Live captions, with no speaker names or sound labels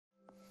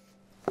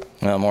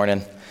Well,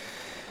 morning.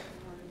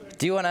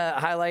 Do you want to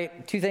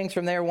highlight two things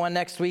from there? One,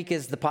 next week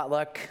is the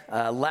potluck.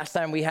 Last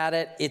time we had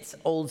it, it's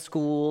old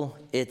school.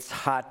 It's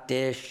hot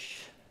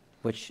dish,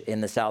 which in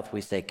the South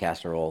we say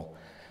casserole.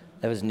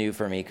 That was new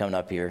for me coming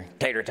up here.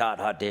 Tater tot,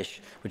 hot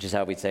dish, which is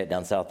how we'd say it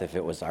down south if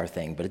it was our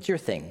thing. But it's your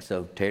thing.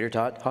 So tater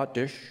tot, hot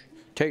dish.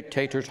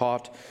 Tater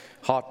tot,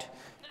 hot.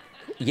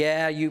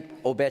 Yeah, you,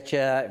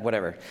 betcha,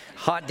 whatever.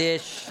 Hot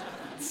dish,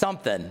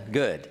 something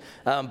good.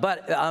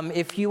 But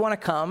if you want to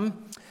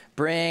come,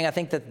 bring, I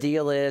think the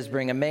deal is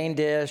bring a main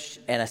dish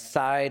and a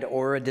side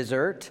or a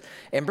dessert,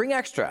 and bring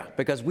extra,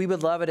 because we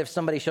would love it if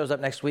somebody shows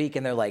up next week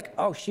and they're like,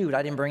 oh shoot,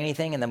 I didn't bring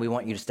anything, and then we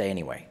want you to stay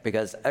anyway,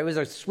 because it was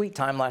a sweet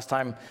time last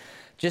time,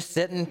 just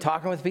sitting,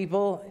 talking with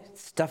people,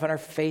 stuffing our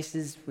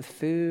faces with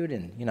food,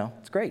 and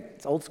it's great.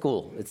 It's old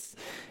school.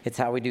 It's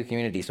how we do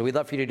community. So we'd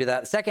love for you to do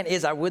that. Second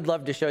is I would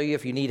love to show you,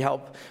 if you need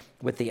help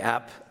with the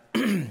app,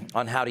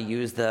 on how to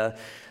use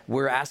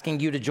we're asking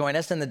you to join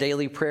us in the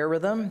daily prayer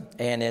rhythm,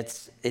 and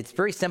it's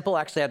very simple.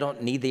 Actually, I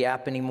don't need the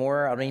app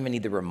anymore. I don't even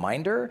need the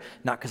reminder,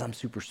 not because I'm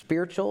super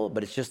spiritual,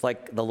 but it's just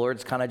like the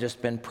Lord's kind of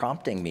just been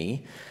prompting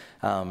me.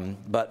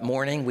 But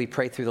morning, we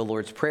pray through the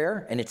Lord's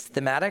Prayer, and it's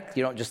thematic.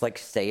 You don't just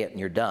say it and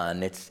you're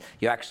done. It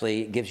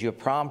gives you a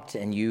prompt,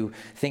 and you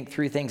think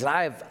through things.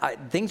 And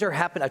things are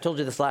happening. I told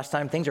you this last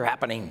time. Things are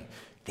happening.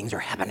 Things are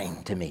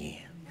happening to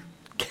me.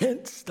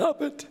 Can't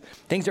stop it.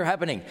 Things are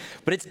happening,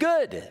 but it's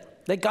good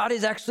that God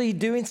is actually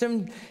doing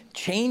some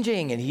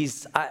changing, and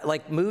he's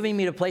moving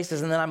me to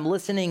places, and then I'm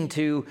listening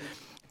to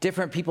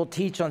different people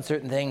teach on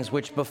certain things,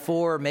 which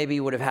before maybe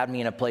would have had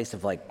me in a place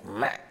of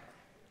meh.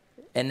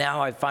 And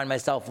now I find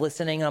myself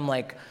listening, and I'm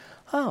like,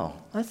 oh,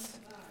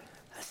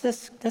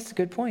 that's a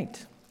good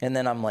point. And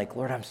then I'm like,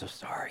 Lord, I'm so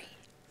sorry.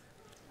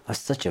 I was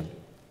such a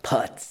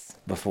putz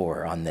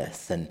before on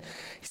this, and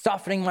he's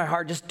softening my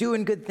heart, just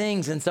doing good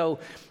things. And so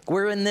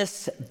we're in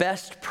this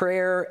Best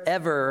Prayer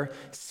Ever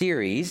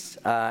series,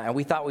 and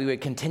we thought we would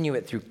continue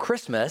it through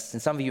Christmas.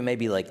 And some of you may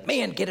be like,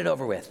 man, get it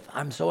over with.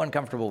 I'm so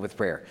uncomfortable with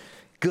prayer.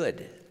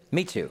 Good.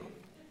 Me too.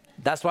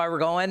 That's why we're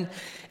going.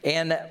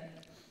 And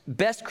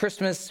best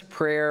Christmas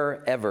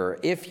prayer ever.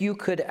 If you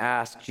could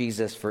ask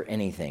Jesus for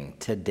anything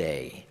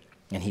today,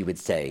 and he would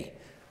say,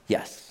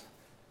 yes,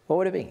 what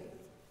would it be?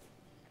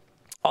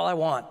 All I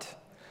want,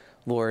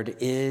 Lord,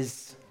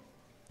 is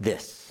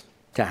this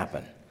to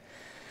happen.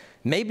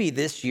 Maybe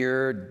this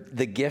year,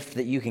 the gift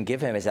that you can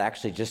give him is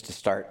actually just to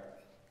start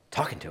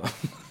talking to him,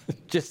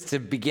 just to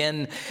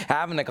begin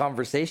having a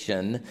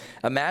conversation.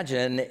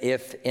 Imagine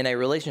if in a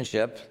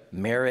relationship,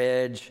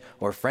 marriage,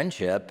 or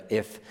friendship,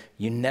 if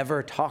you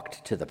never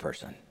talked to the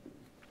person.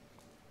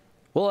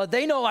 Well,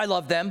 they know I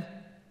love them.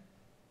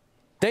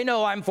 They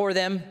know I'm for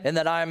them and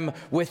that I'm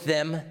with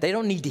them. They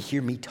don't need to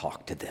hear me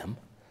talk to them.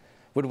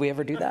 Would we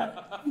ever do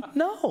that?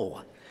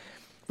 No,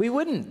 we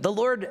wouldn't. The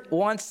Lord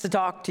wants to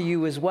talk to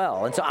you as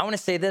well. And so I want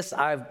to say this,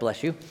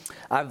 bless you.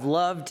 I've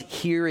loved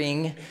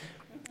hearing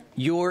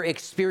your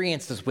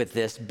experiences with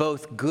this,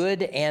 both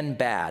good and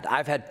bad.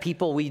 I've had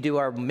people, we do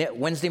our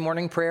Wednesday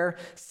morning prayer,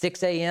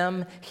 6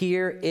 a.m.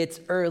 here.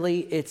 It's early,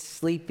 it's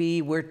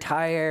sleepy, we're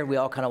tired. We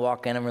all kind of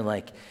walk in and we're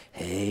like,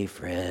 hey,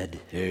 Fred,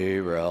 hey,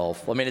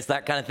 Ralph. I mean, it's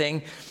that kind of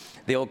thing.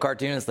 The old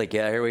cartoon is like,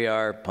 yeah, here we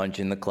are,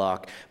 punching the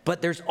clock.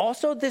 But there's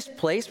also this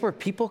place where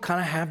people kind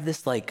of have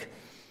this I'm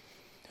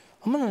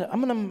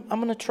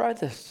gonna try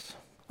this.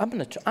 I'm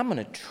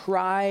gonna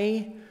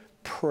try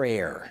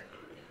prayer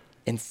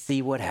and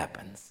see what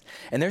happens.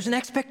 And there's an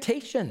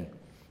expectation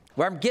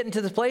where I'm getting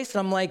to this place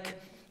and I'm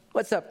like,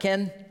 what's up,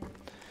 Ken?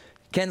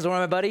 Ken's one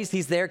of my buddies.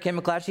 He's there, Ken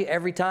McClatchy,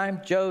 every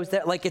time. Joe's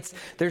there.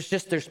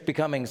 There's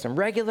becoming some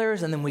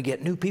regulars, and then we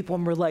get new people,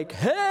 and we're like,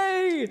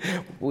 hey!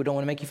 We don't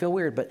want to make you feel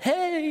weird, but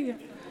hey!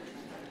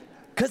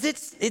 Because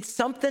it's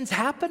something's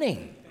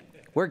happening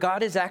where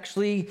God is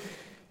actually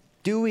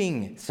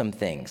doing some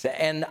things.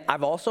 And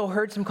I've also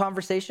heard some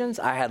conversations.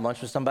 I had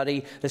lunch with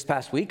somebody this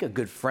past week, a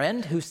good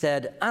friend, who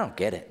said, I don't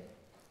get it.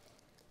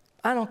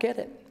 I don't get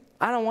it.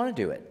 I don't want to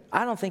do it.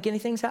 I don't think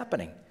anything's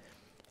happening.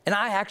 And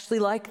I actually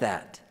like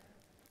that.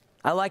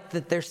 I like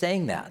that they're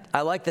saying that.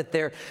 I like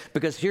that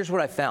because here's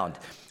what I found.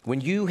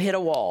 When you hit a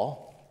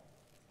wall,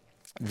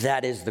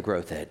 that is the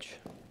growth edge.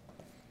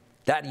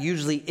 That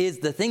usually is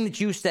the thing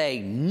that you say,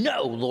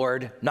 no,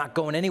 Lord, not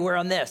going anywhere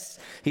on this.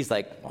 He's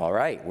like, all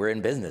right, we're in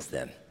business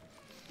then.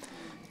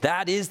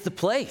 That is the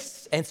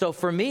place. And so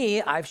for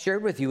me, I've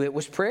shared with you, it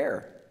was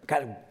prayer.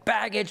 Got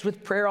baggage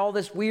with prayer, all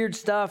this weird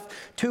stuff,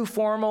 too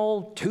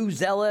formal, too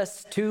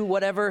zealous, too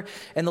whatever.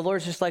 And the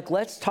Lord's just like,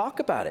 let's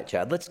talk about it,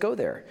 Chad. Let's go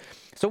there.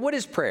 So what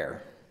is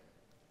prayer?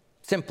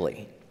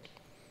 Simply,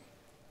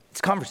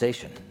 it's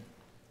conversation.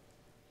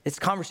 It's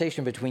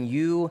conversation between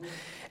you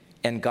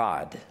and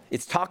God.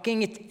 It's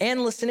talking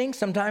and listening.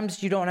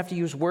 Sometimes you don't have to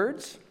use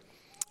words.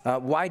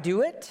 Why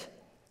do it?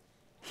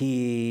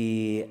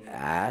 He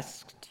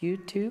asked you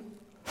to.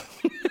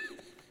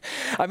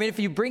 I mean, if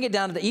you bring it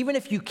down to even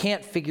if you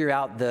can't figure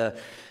out the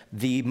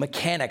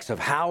mechanics of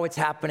how it's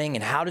happening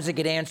and how does it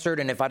get answered,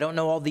 and if I don't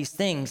know all these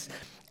things,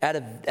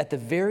 at the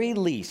very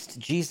least,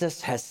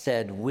 Jesus has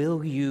said,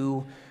 will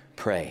you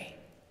pray?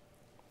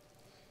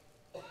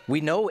 We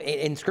know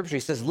in Scripture,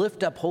 he says,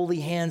 lift up holy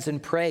hands and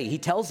pray. He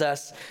tells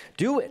us,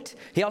 do it.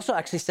 He also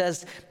actually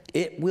says,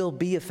 it will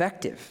be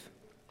effective.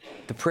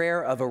 The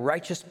prayer of a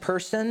righteous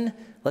person,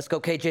 let's go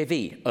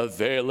KJV,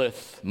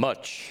 availeth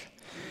much.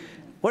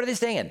 What are they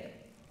saying?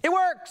 It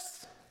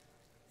works.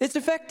 It's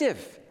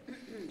effective.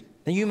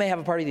 Now you may have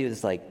a part of you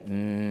that's like,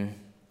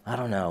 I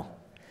don't know.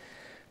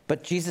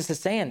 But Jesus is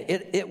saying,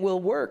 it will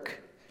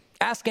work.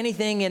 Ask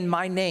anything in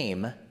my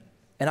name,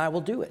 and I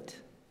will do it.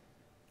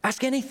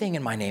 Ask anything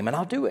in my name, and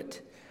I'll do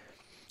it.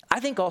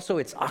 I think also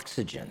it's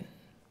oxygen.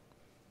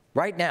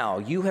 Right now,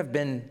 you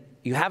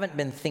haven't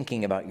been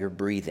thinking about your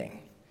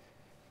breathing.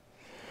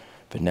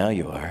 But now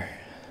you are.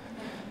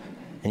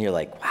 And you're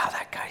like, wow,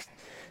 that guy's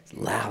a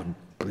loud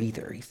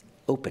breather. He's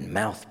open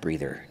mouth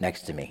breather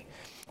next to me.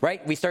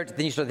 Right? Then you start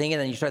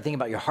thinking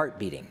about your heart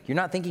beating. You're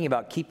not thinking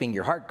about keeping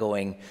your heart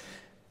going,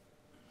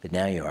 but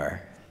now you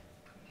are.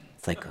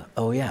 It's like,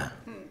 oh yeah,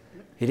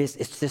 it is.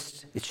 It's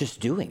just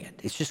doing it.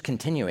 It's just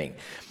continuing.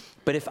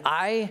 But if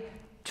I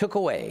took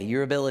away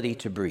your ability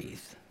to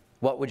breathe,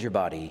 what would your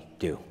body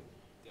do?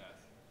 Yes.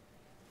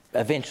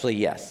 Eventually,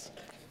 yes.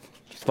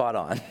 Spot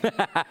on.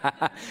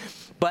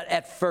 But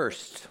at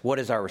first, what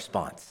is our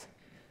response?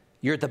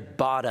 You're at the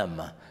bottom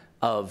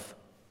of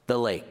the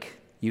lake.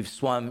 You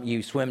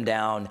swim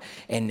down,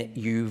 and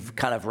you've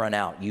kind of run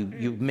out.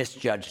 You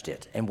misjudged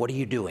it. And what are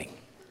you doing?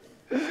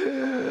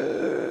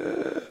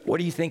 What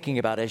are you thinking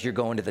about as you're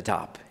going to the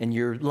top? And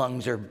your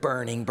lungs are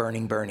burning.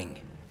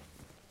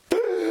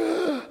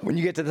 When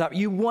you get to the top,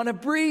 you want to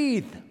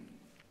breathe.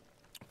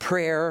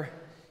 Prayer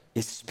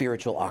is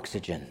spiritual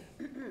oxygen.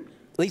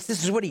 At least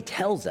this is what he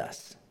tells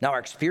us. Now, our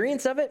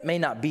experience of it may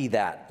not be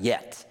that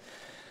yet.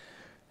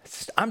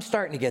 I'm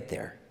starting to get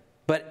there.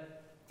 But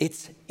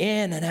it's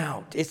in and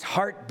out. It's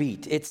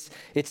heartbeat. It's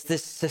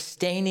this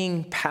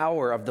sustaining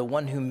power of the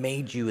one who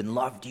made you and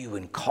loved you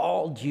and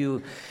called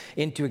you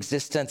into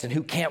existence and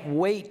who can't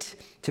wait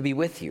to be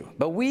with you.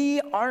 But we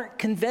aren't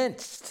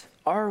convinced,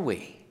 are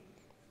we?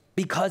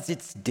 Because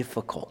it's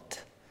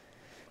difficult.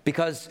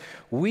 Because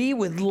we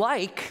would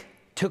like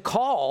to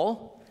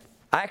call,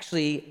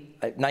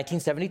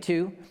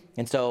 1972,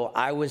 and so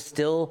I was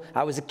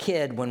a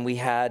kid when we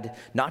had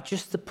not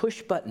just the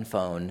push button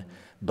phone,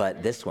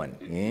 but this one.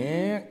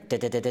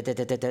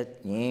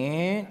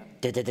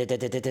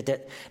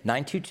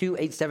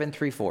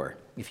 922-8734,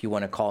 if you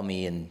want to call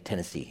me in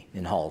Tennessee,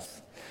 in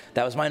Halls.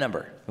 That was my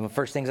number. One of the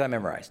first things I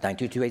memorized,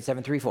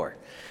 922-8734.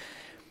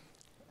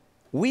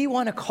 We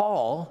want to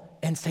call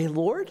and say,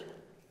 Lord,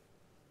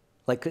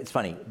 like, it's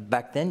funny,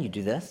 back then you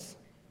do this,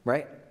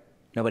 right?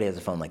 Nobody has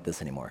a phone like this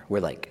anymore.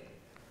 We're like,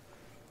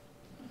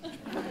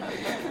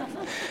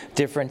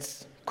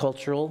 different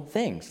cultural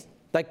things.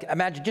 Like,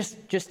 imagine,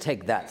 just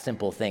take that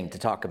simple thing to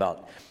talk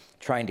about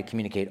trying to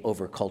communicate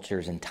over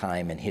cultures and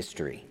time and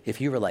history.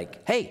 If you were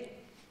like, hey,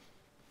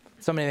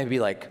 somebody may be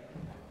like,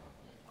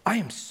 I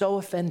am so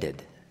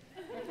offended.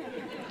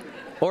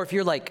 Or if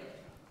you're like,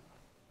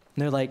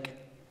 and they're like,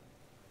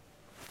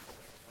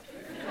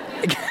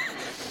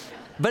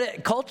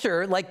 but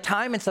culture, like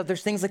time and stuff,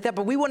 there's things like that.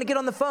 But we want to get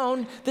on the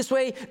phone this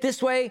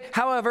way,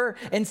 however,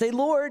 and say,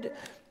 Lord,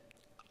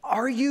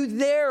 are you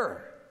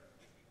there?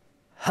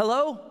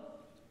 Hello?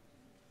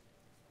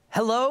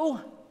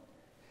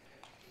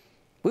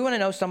 We want to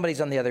know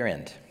somebody's on the other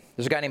end.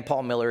 There's a guy named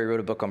Paul Miller. He wrote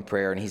a book on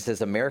prayer, and he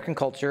says American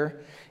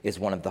culture is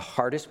one of the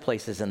hardest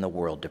places in the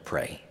world to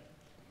pray.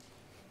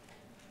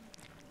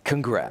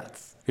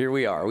 Congrats. Here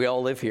we are. We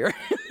all live here.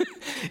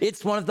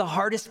 It's one of the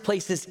hardest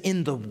places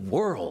in the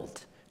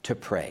world to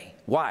pray.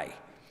 Why?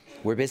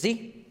 We're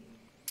busy.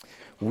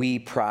 We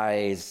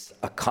prize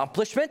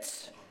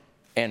accomplishments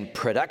and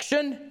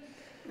production,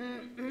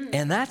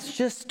 and that's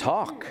just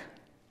talk.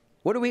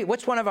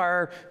 What's one of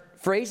our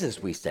phrases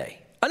we say?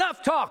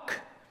 Enough talk.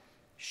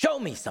 Show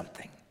me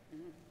something.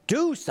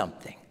 Do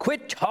something.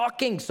 Quit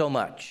talking so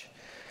much.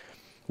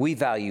 We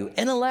value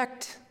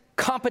intellect,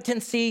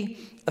 competency,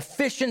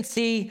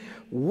 efficiency,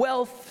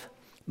 wealth.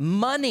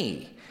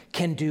 Money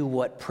can do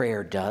what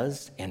prayer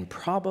does, and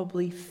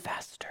probably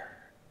faster.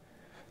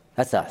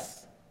 That's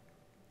us.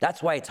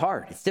 That's why it's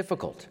hard. It's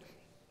difficult.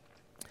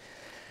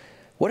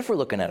 What if we're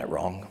looking at it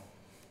wrong?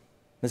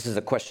 This is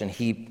a question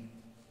he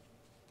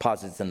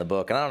posits in the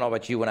book. And I don't know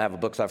about you when I have a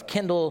book. So I have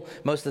Kindle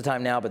most of the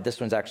time now, but this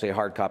one's actually a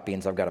hard copy,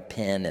 and so I've got a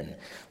pen, and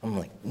I'm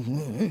like,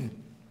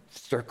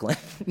 circling.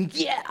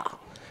 Yeah.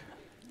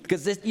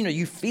 Because this,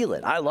 you feel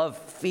it. I love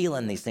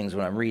feeling these things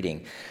when I'm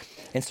reading.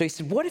 And so he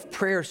said, what if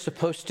prayer is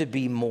supposed to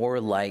be more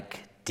like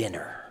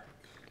dinner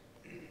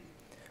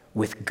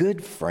with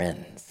good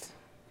friends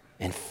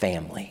and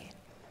family?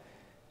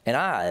 And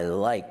I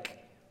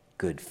like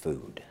good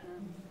food.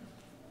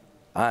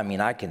 I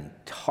mean, I can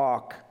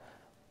talk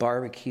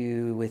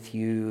barbecue with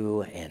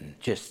you and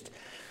just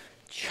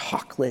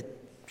chocolate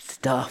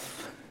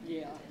stuff.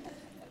 Yeah.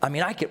 I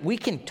mean, we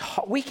can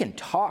talk, we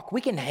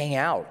can hang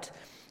out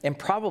and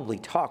probably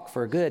talk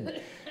for a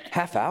good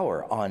half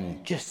hour on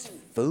just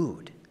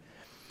food.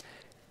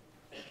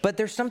 But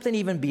there's something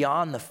even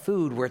beyond the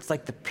food where it's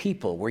like the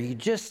people, where you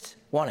just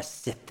want to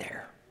sit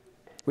there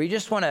where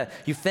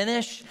you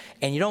finish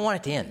and you don't want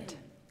it to end.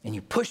 And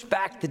you push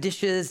back the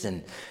dishes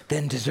and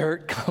then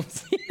dessert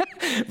comes.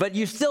 But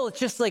it's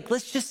just like,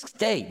 let's just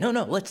stay. No,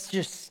 let's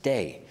just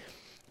stay.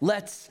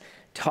 Let's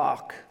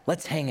talk.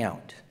 Let's hang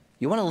out.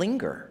 You want to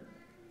linger.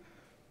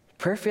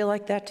 Prayer feel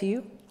like that to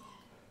you?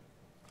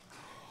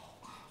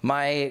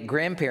 My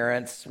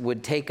grandparents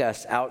would take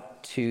us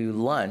out to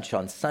lunch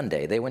on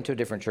Sunday. They went to a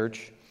different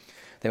church.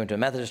 They went to a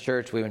Methodist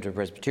church. We went to a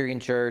Presbyterian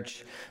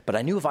church. But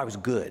I knew if I was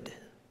good,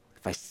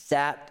 if I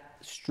sat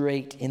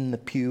straight in the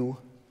pew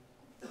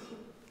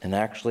and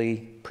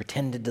actually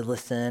pretended to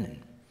listen and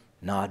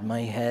nod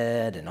my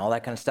head and all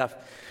that kind of stuff.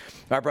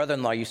 My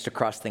brother-in-law used to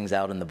cross things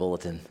out in the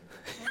bulletin.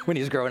 When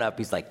he was growing up,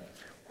 he's like,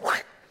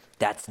 "What?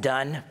 That's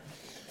done?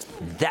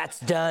 That's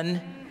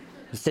done?"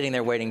 He's sitting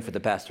there waiting for the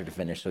pastor to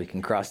finish so he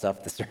can cross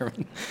off the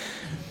sermon.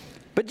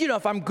 But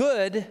if I'm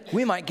good,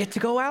 we might get to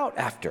go out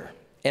after.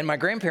 And my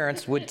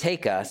grandparents would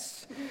take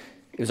us.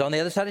 It was on the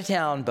other side of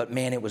town, but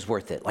man, it was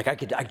worth it. Like I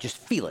could just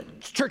feel it.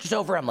 Church is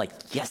over. I'm like,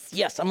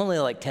 yes. I'm only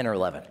like 10 or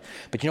 11.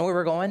 But you know where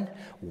we're going?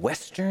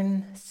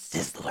 Western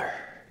Sizzler.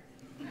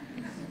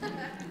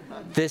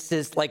 This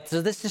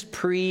is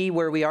pre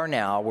where we are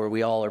now, where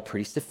we all are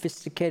pretty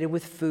sophisticated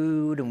with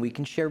food and we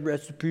can share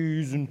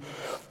recipes and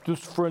this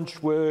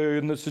French way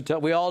and this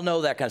Italian. We all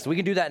know that kind of stuff. We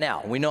can do that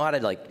now. We know how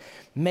to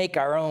make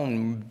our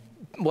own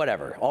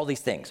whatever, all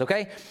these things,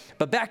 okay?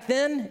 But back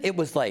then, it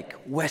was like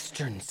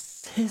Western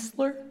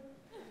Sizzler.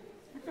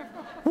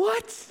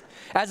 What?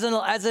 As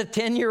a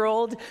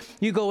 10-year-old,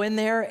 you go in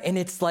there and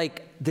it's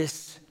like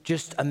this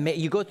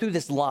you go through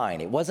this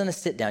line. It wasn't a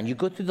sit down. You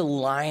go through the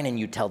line and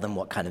you tell them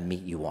what kind of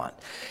meat you want.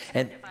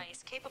 And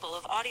device capable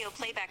of audio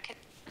playback.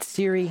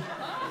 Siri,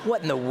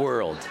 what in the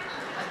world?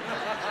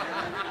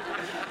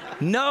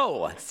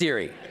 No,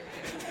 Siri.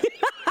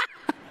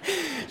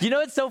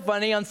 It's so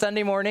funny on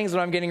Sunday mornings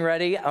when I'm getting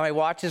ready, my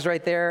watch is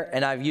right there,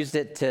 and I've used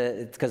it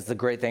because the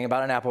great thing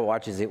about an Apple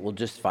Watch is it will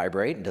just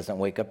vibrate. It doesn't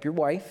wake up your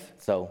wife.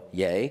 So,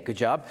 yay, good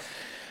job.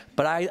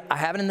 But I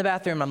have it in the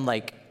bathroom. I'm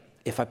like,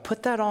 if I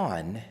put that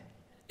on,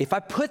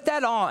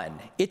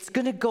 it's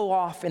going to go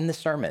off in the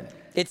sermon.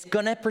 It's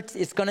going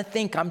to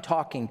think I'm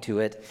talking to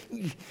it.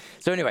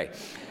 So anyway,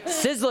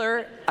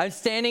 Sizzler, I'm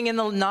standing in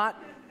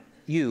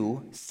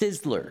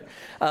Sizzler.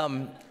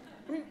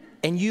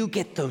 And you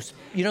get those,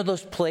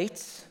 those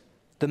plates,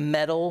 the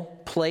metal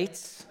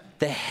plates,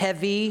 the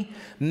heavy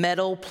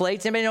metal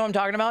plates. Anybody know what I'm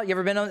talking about? You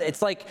ever been on?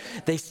 It's like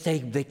they say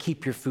they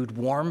keep your food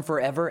warm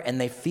forever and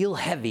they feel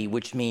heavy,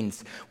 which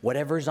means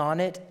whatever's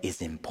on it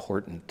is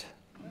important.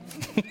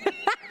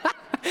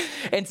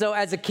 And so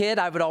as a kid,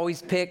 I would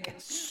always pick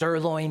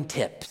sirloin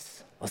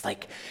tips. I was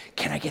like,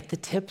 can I get the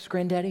tips,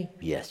 Granddaddy?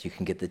 Yes, you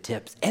can get the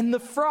tips. And the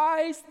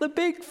fries, the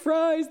big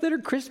fries that are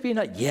crispy and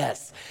hot.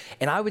 Yes.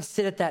 And I would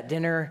sit at that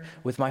dinner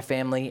with my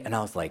family and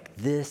I was like,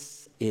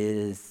 this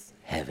is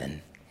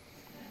heaven.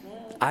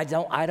 I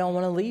don't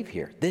want to leave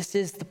here. This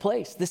is the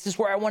place. This is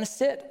where I want to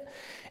sit.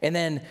 And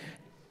then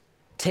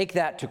take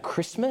that to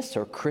Christmas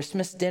or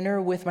Christmas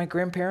dinner with my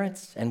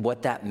grandparents and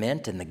what that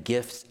meant and the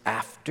gifts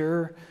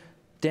after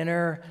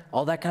dinner,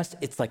 all that kind of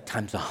stuff. It's like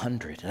times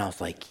 100. And I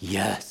was like,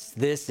 yes,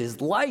 this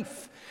is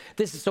life.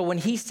 So when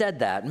he said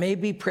that,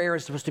 maybe prayer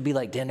is supposed to be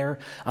like dinner.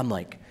 I'm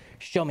like,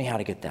 show me how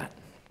to get that.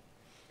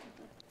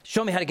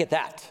 Show me how to get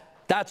that.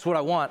 That's what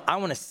I want. I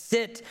want to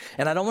sit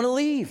and I don't want to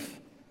leave.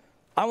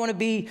 I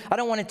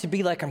don't want it to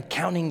be like I'm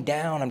counting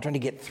down. I'm trying to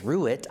get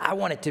through it. I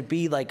want it to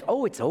be like,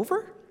 oh, it's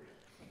over?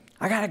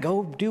 I got to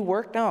go do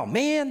work now.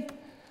 Man,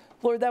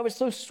 Lord, that was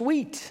so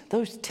sweet.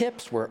 Those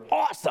tips were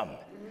awesome.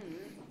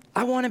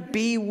 I want to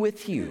be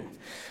with you.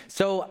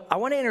 So I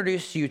want to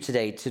introduce you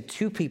today to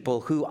two people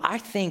who I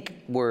think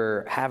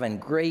were having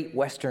great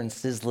Western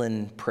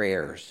sizzling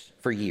prayers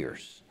for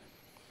years.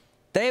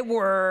 They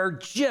were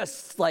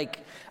just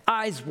like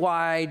eyes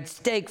wide,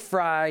 steak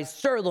fries,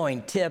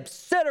 sirloin tips,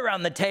 sit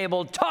around the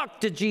table,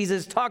 talk to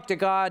Jesus, talk to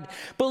God,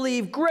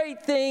 believe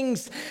great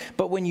things.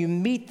 But when you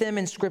meet them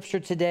in Scripture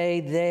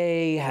today,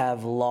 they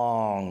have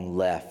long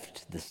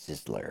left the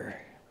sizzler.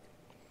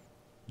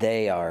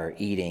 They are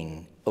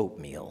eating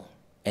oatmeal,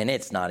 and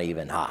it's not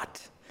even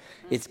hot.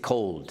 It's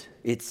cold.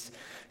 It's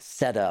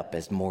set up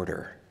as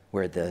mortar,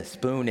 where the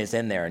spoon is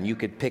in there, and you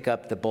could pick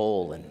up the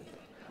bowl and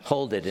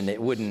hold it, and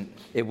it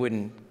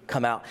wouldn't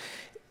come out.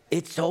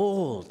 It's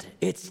old.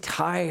 It's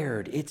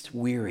tired. It's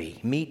weary.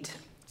 Meet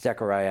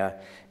Zechariah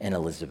and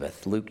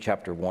Elizabeth. Luke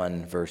chapter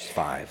 1, verse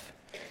 5.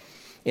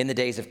 In the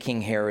days of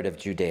King Herod of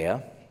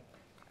Judea,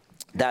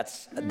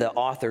 that's the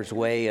author's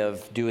way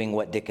of doing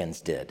what Dickens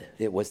did.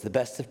 It was the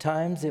best of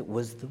times. It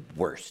was the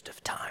worst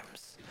of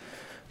times.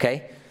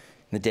 Okay?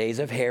 In the days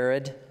of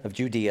Herod of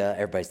Judea,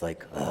 everybody's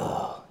like,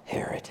 oh,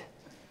 Herod,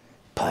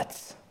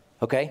 putz.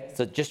 Okay?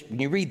 So just when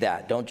you read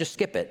that, don't just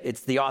skip it.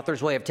 It's the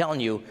author's way of telling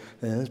you,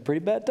 it's a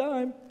pretty bad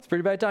time. It's a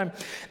pretty bad time.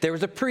 There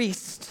was a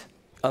priest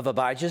of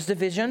Abijah's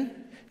division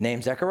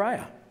named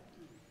Zechariah.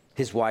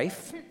 His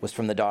wife was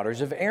from the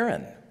daughters of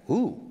Aaron.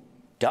 Ooh,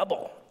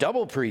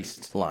 double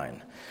priest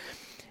line.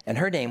 And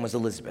her name was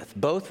Elizabeth.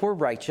 Both were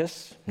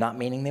righteous, not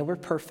meaning they were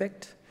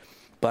perfect,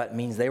 but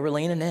means they were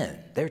leaning in.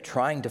 They're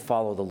trying to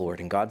follow the Lord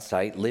in God's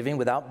sight, living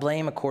without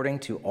blame according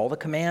to all the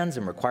commands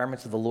and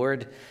requirements of the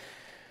Lord.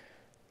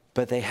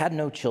 But they had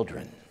no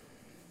children.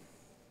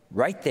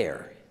 Right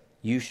there,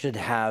 you should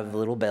have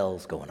little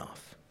bells going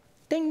off.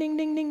 Ding, ding,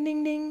 ding, ding,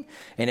 ding, ding.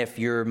 And if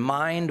your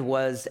mind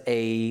was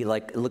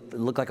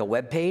looked like a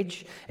web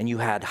page and you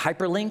had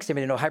hyperlinks,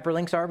 anybody know what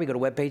hyperlinks are? We go to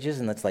web pages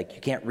and it's like you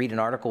can't read an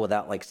article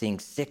without like seeing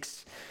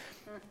 6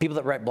 people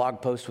that write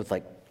blog posts with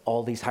like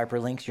all these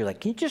hyperlinks. You're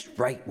like, can you just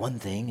write one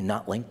thing and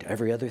not link to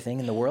every other thing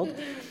in the world?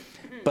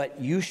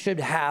 But you should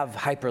have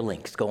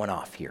hyperlinks going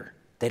off here.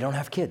 They don't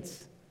have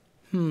kids.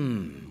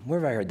 Where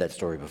have I heard that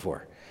story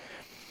before?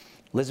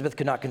 Elizabeth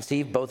could not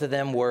conceive. Both of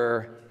them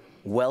were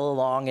well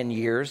along in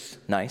years.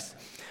 Nice.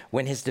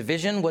 When his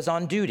division was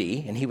on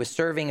duty and he was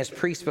serving as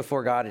priest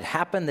before God, it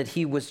happened that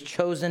he was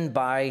chosen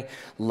by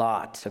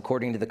lot,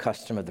 according to the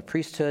custom of the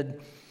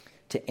priesthood,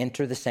 to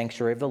enter the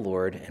sanctuary of the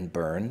Lord and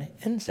burn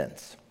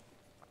incense.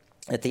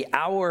 At the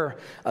hour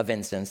of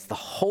incense, the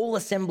whole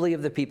assembly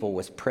of the people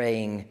was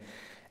praying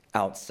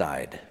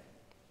outside.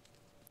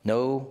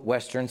 No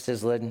Western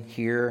sizzling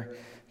here.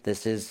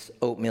 This is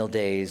oatmeal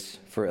days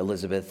for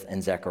Elizabeth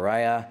and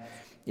Zechariah.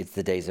 It's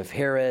the days of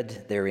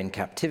Herod. They're in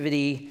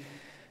captivity.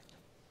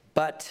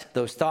 But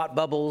those thought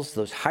bubbles,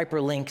 those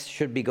hyperlinks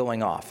should be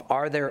going off.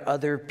 Are there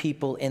other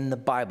people in the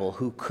Bible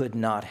who could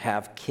not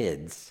have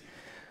kids,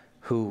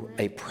 who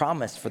a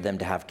promise for them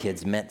to have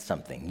kids meant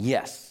something?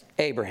 Yes.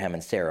 Abraham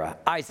and Sarah,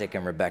 Isaac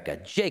and Rebekah,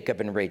 Jacob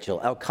and Rachel,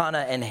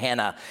 Elkanah and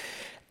Hannah.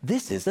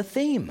 This is a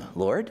theme,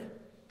 Lord.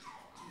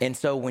 And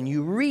so when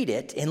you read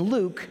it in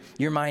Luke,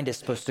 your mind is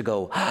supposed to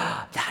go,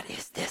 that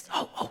is this.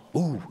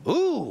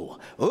 Ooh.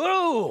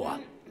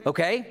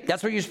 Okay?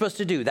 That's what you're supposed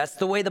to do. That's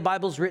the way the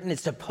Bible's written.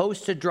 It's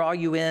supposed to draw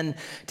you in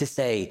to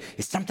say,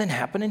 is something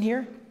happening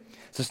here?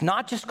 So it's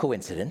not just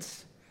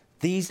coincidence.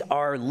 These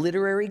are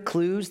literary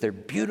clues. They're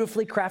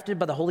beautifully crafted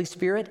by the Holy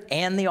Spirit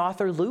and the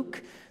author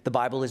Luke. The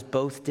Bible is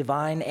both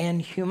divine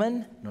and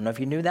human. I don't know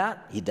if you knew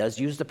that. He does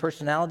use the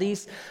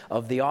personalities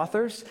of the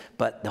authors,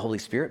 but the Holy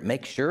Spirit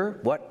makes sure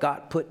what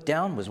got put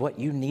down was what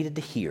you needed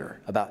to hear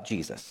about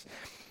Jesus.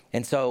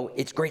 And so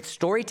it's great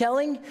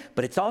storytelling,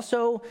 but it's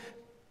also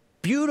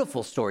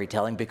beautiful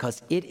storytelling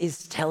because it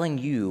is telling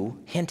you,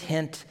 hint,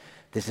 hint,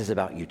 this is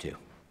about you too.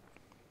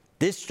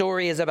 This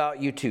story is about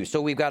you too.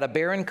 So we've got a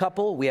barren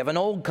couple. We have an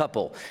old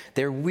couple.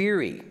 They're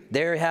weary.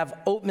 They have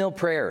oatmeal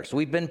prayers.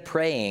 We've been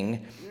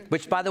praying,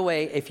 which, by the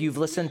way, if you've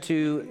listened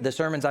to the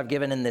sermons I've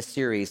given in this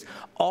series,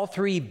 all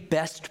 3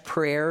 best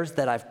prayers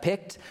that I've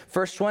picked.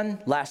 First one,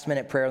 last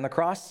minute prayer on the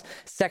cross.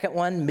 Second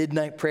one,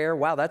 midnight prayer.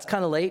 Wow, that's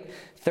kind of late.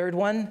 Third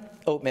one,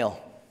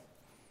 oatmeal.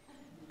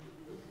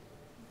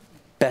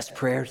 Best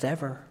prayers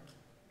ever.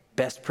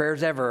 Best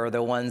prayers ever are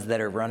the ones that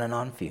are running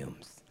on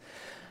fumes.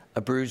 A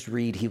bruised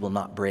reed he will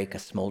not break, a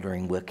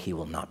smoldering wick he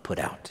will not put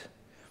out.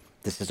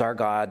 This is our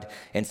God.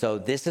 And so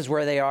this is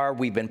where they are.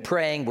 We've been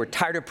praying. We're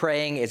tired of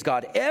praying. Is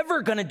God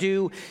ever going to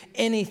do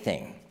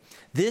anything?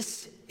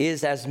 This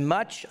is as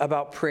much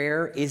about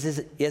prayer as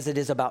it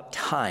is about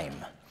time.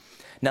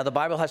 Now, the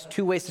Bible has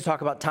 2 ways to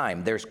talk about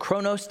time. There's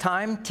chronos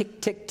time,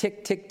 tick, tick,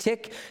 tick, tick,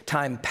 tick,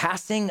 time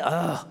passing.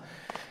 God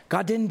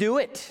didn't do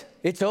it.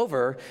 It's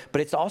over.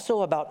 But it's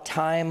also about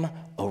time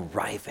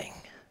arriving.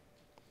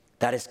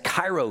 That is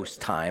kairos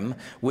time,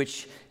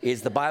 which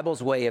is the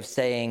Bible's way of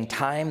saying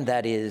time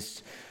that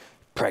is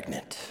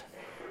pregnant.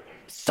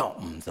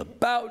 Something's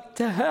about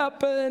to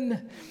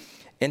happen.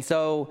 And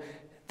so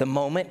the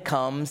moment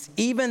comes,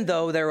 even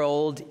though they're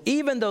old,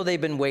 even though they've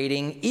been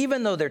waiting,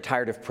 even though they're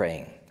tired of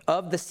praying.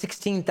 Of the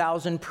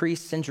 16,000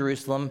 priests in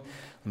Jerusalem,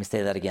 let me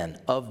say that again.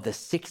 Of the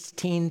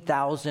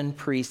 16,000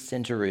 priests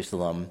in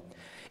Jerusalem,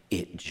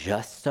 it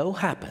just so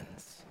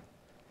happens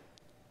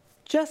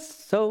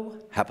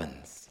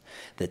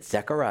that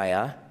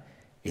Zechariah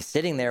is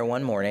sitting there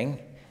one morning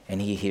and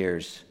he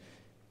hears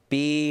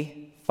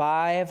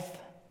B5,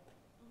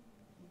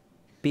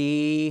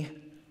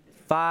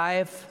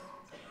 B5,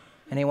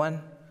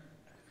 anyone?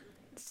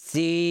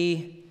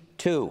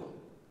 C2,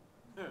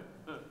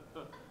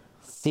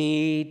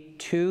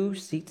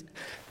 C2,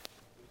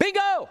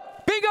 bingo,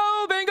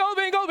 bingo, bingo,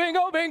 bingo,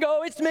 bingo,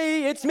 bingo,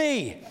 it's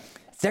me.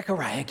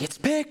 Zechariah gets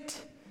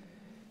picked.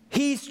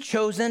 He's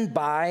chosen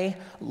by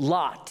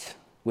lot,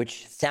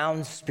 which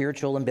sounds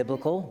spiritual and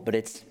biblical, but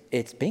it's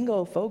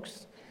bingo,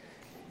 folks.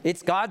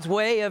 It's God's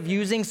way of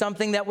using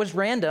something that was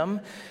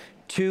random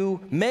to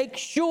make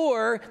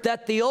sure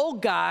that the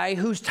old guy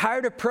who's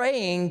tired of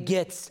praying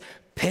gets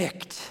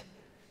picked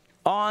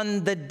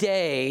on the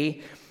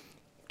day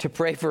to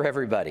pray for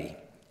everybody.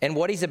 And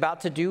what he's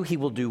about to do, he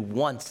will do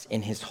once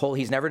in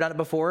he's never done it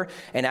before.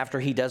 And after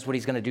he does what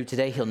he's going to do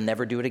today, he'll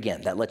never do it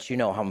again. That lets you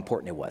know how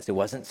important it was. It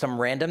wasn't some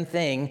random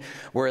thing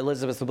where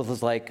Elizabeth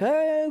was like,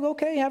 hey,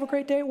 okay, have a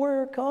great day at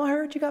work. Oh, I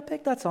heard you got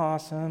picked. That's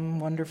awesome.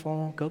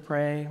 Wonderful. Go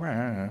pray.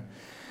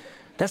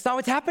 That's not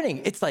what's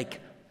happening. It's like,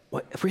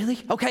 what, really?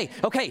 Okay.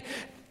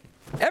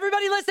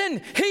 Everybody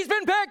listen. He's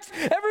been picked.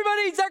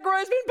 Everybody,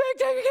 Zechariah's been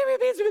picked.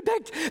 He's been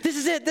picked. This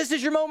is it. This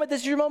is your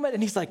moment.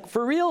 And he's like,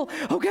 for real?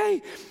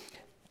 Okay.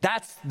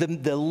 That's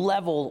the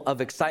level of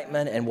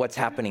excitement and what's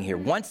happening here.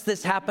 Once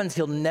this happens,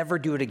 he'll never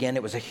do it again.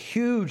 It was a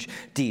huge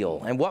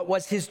deal. And what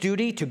was his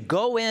duty? To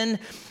go in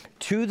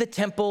to the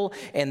temple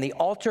and the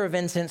altar of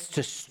incense,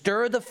 to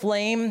stir the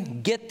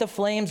flame, get the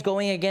flames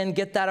going again,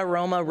 get that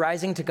aroma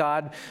rising to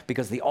God,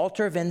 because the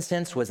altar of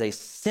incense was a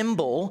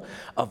symbol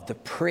of the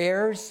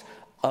prayers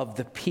of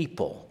the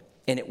people.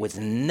 And it was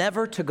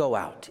never to go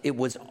out. It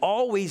was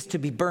always to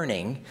be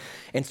burning.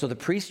 And so the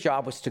priest's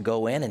job was to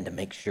go in and to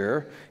make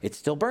sure it's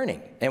still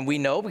burning. And we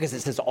know, because it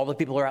says all the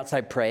people are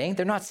outside praying.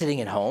 They're not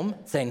sitting at home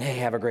saying, hey,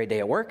 have a great day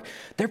at work.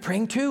 They're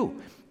praying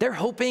too. They're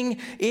hoping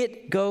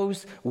it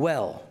goes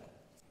well.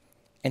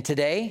 And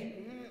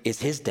today is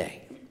his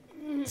day.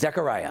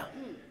 Zechariah.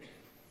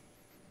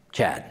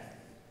 Chad.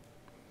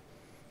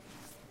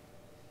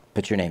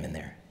 Put your name in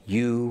there.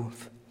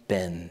 You've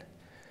been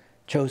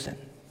chosen.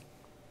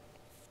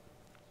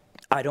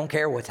 I don't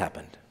care what's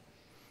happened.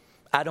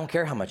 I don't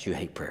care how much you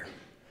hate prayer.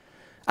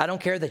 I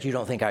don't care that you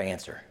don't think I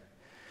answer.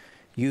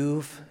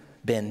 You've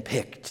been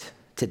picked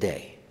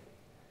today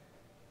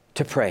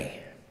to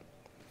pray.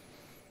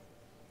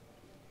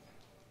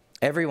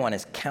 Everyone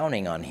is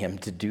counting on him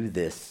to do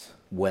this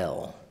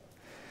well.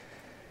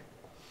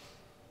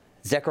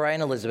 Zechariah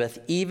and Elizabeth,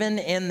 even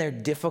in their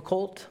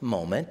difficult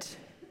moment,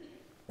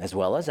 as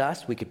well as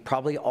us, we could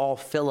probably all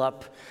fill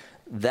up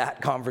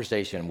that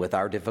conversation with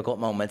our difficult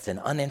moments and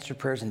unanswered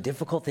prayers and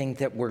difficult things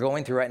that we're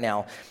going through right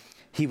now.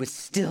 He was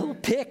still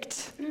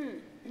picked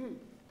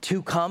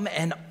to come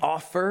and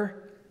offer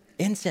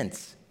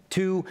incense,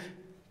 to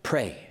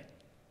pray.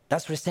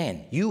 That's what he's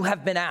saying. You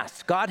have been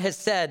asked. God has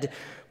said,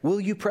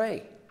 will you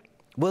pray?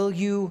 Will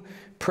you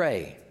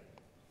pray?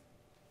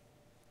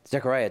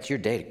 Zechariah, it's your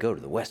day to go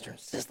to the Western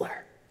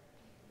Sizzler.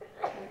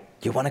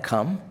 You want to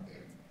come?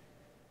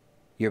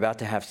 You're about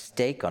to have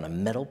steak on a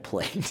metal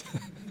plate.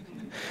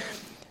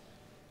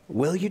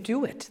 Will you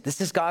do it?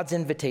 This is God's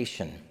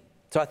invitation.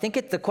 So I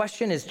think the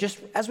question is, just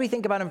as we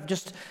think about him,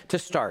 just to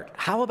start,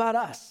 how about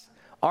us?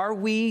 Are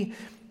we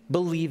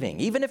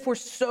believing? Even if we're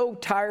so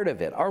tired of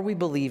it, are we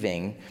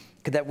believing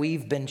that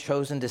we've been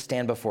chosen to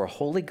stand before a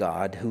holy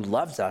God who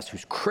loves us,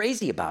 who's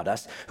crazy about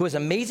us, who has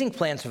amazing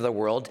plans for the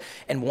world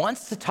and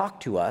wants to talk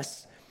to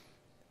us?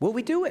 Will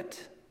we do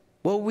it?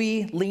 Will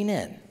we lean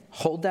in?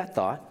 Hold that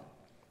thought.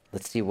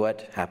 Let's see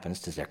what happens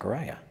to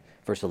Zechariah.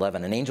 Verse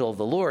 11, an angel of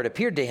the Lord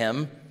appeared to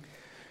him.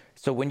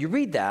 So when you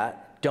read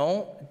that,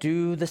 don't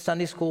do the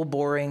Sunday school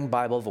boring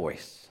Bible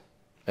voice.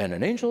 And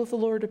an angel of the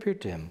Lord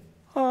appeared to him.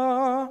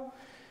 Ah.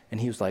 And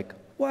he was like,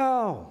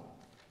 wow,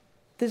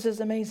 this is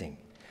amazing.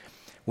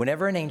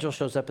 Whenever an angel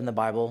shows up in the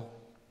Bible,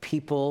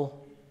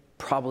 people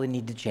probably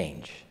need to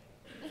change.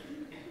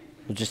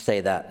 We'll just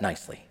say that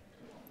nicely.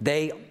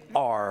 They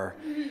are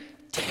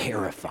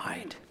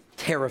terrified.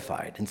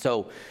 And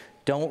so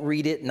don't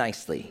read it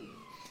nicely.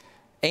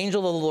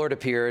 Angel of the Lord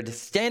appeared,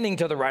 standing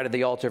to the right of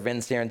the altar of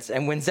incense.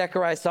 And when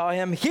Zechariah saw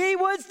him, he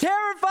was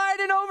terrified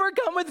and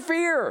overcome with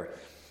fear.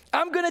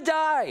 I'm going to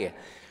die.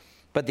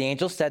 But the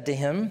angel said to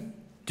him,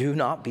 do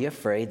not be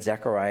afraid,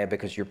 Zechariah,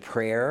 because your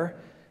prayer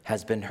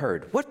has been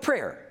heard. What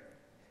prayer?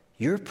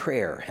 Your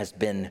prayer has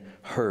been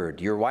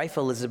heard. Your wife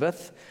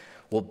Elizabeth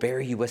will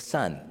bear you a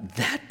son.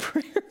 That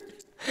prayer,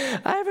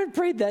 I haven't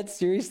prayed that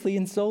seriously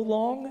in so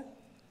long.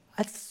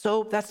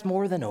 That's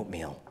more than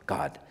oatmeal,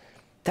 God.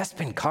 That's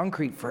been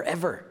concrete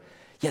forever.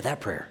 Yeah,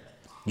 that prayer.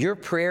 Your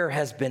prayer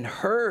has been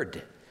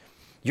heard.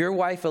 Your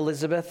wife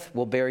Elizabeth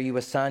will bear you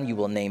a son. You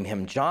will name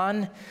him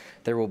John.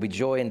 There will be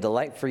joy and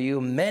delight for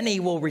you. Many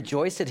will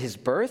rejoice at his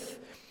birth.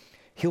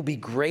 He'll be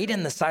great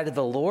in the sight of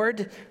the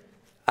Lord.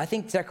 I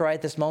think Zechariah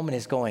at this moment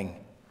is going,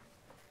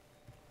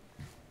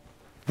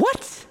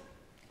 what?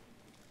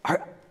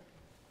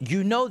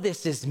 You know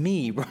this is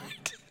me,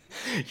 right?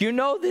 You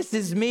know this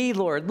is me,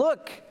 Lord.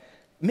 Look,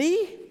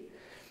 me?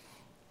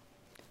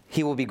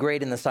 He will be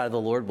great in the sight of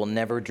the Lord, will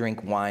never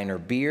drink wine or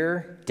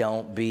beer.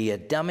 Don't be a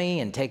dummy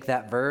and take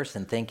that verse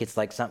and think it's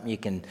like something you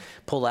can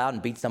pull out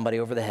and beat somebody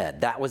over the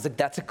head.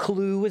 That's a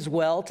clue as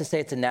well to say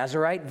it's a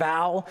Nazirite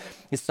vow.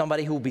 It's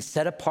somebody who will be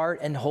set apart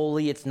and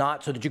holy. It's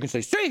not so that you can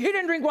say, see, he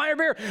didn't drink wine or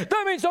beer.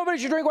 That means somebody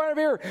should drink wine or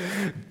beer.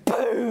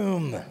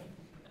 Boom.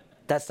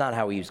 That's not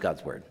how we use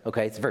God's word,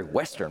 okay? It's a very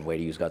Western way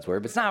to use God's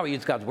word, but it's not how we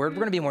use God's word. We're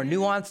going to be more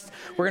nuanced.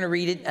 We're going to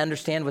read it,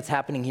 understand what's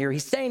happening here.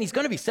 He's saying he's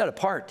going to be set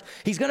apart.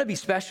 He's going to be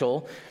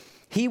special.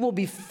 He will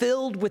be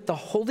filled with the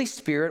Holy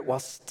Spirit while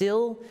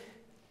still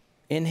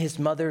in his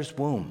mother's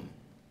womb.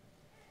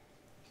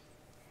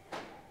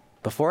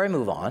 Before I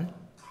move on,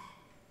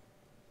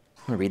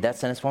 I'm going to read that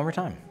sentence one more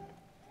time.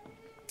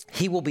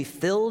 He will be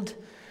filled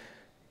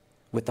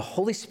with the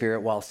Holy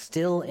Spirit while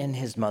still in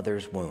his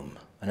mother's womb.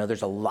 I know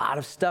there's a lot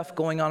of stuff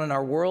going on in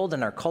our world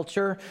and our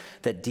culture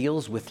that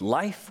deals with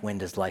life. When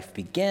does life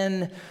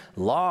begin?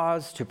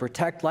 Laws to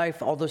protect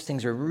life. All those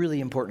things are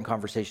really important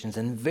conversations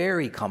and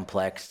very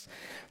complex.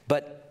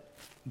 But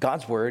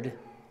God's word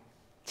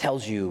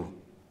tells you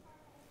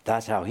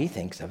that's how he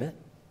thinks of it.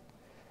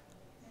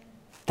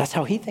 That's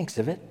how he thinks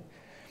of it.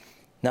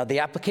 Now, the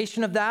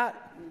application of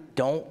that,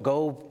 don't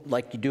go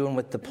like you're doing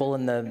with the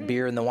pulling the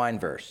beer and the wine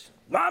verse.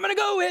 I'm going to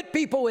go hit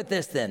people with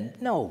this then.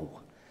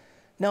 No,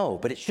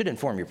 but it should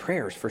inform your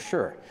prayers for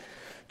sure.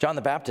 John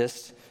the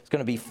Baptist is going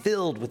to be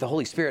filled with the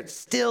Holy Spirit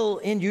still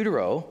in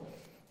utero.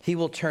 He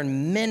will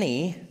turn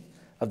many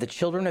of the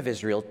children of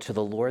Israel to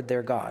the Lord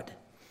their God.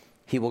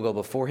 He will go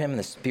before him in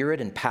the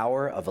spirit and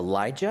power of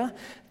Elijah.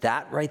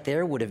 That right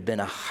there would have been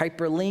a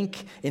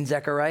hyperlink in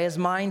Zechariah's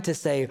mind to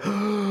say,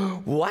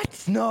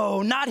 what?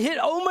 No, not hit.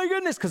 Oh my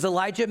goodness, because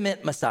Elijah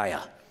meant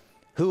Messiah.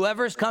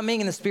 Whoever's coming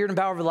in the spirit and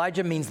power of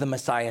Elijah means the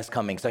Messiah is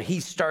coming. So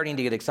he's starting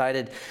to get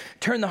excited.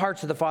 Turn the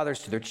hearts of the fathers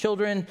to their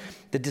children,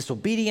 the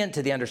disobedient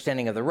to the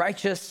understanding of the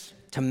righteous,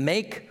 to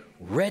make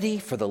ready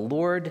for the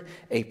Lord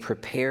a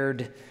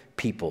prepared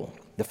people.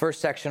 The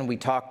first section, we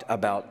talked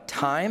about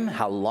time,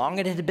 how long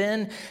it had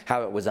been,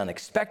 how it was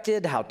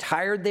unexpected, how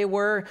tired they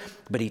were,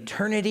 but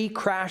eternity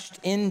crashed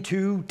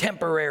into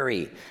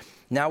temporary.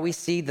 Now we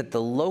see that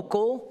the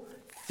local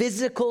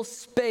physical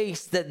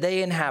space that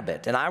they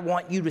inhabit, and I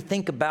want you to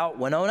think about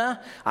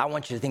Winona. I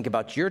want you to think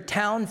about your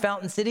town,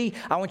 Fountain City.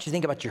 I want you to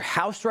think about your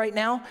house right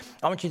now.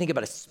 I want you to think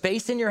about a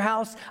space in your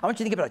house. I want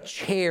you to think about a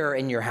chair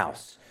in your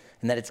house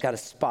and that it's got a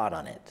spot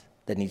on it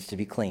that needs to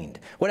be cleaned.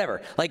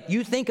 Whatever. Like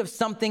you think of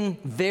something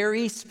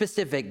very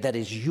specific that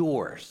is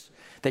yours,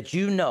 that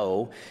you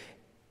know,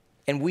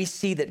 and we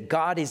see that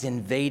God is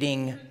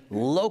invading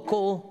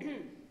local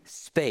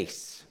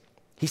space.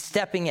 He's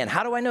stepping in.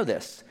 How do I know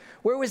this?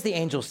 Where was the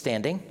angel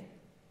standing?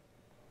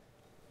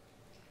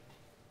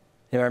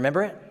 Do I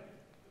remember it?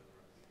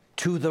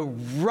 To the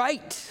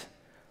right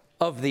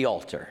of the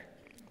altar.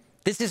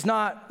 This is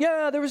not,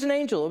 there was an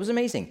angel. It was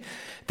amazing.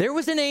 There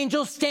was an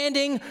angel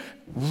standing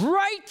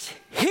right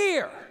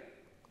here,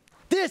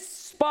 this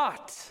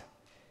spot,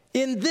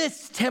 in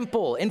this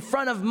temple, in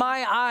front of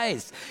my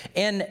eyes.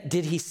 And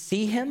did he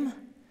see him?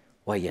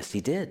 Why, yes, he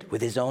did,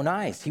 with his own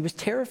eyes. He was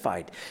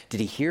terrified. Did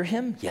he hear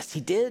him? Yes,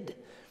 he did.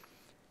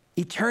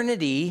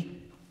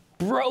 Eternity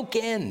broke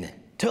in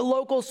to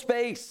local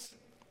space.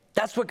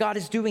 That's what God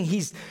is doing.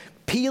 He's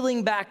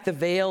peeling back the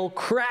veil.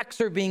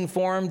 Cracks are being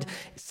formed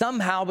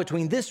somehow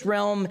between this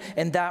realm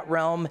and that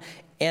realm.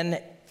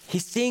 And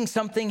he's seeing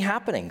something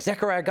happening.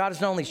 Zechariah, God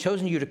has not only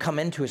chosen you to come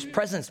into his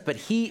presence, but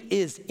he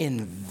is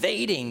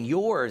invading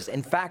yours.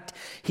 In fact,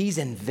 he's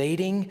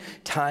invading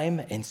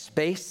time and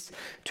space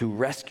to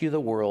rescue the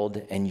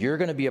world, and you're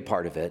going to be a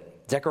part of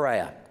it.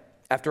 Zechariah,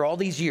 after all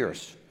these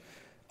years,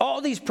 all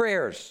these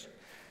prayers,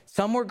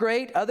 some were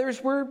great,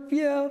 others were,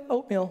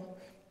 oatmeal.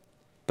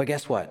 But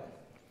guess what?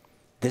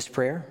 This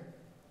prayer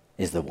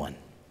is the one.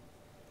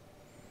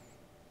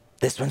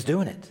 This one's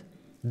doing it.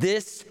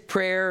 This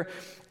prayer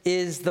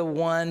is the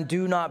one.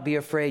 Do not be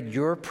afraid.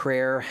 Your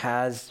prayer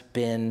has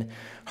been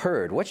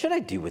heard. What should I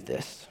do with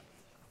this?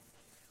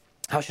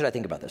 How should I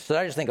think about this? Should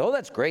I just think,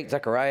 that's great.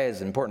 Zechariah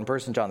is an important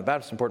person. John the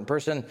Baptist is an important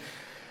person.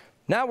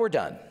 Now we're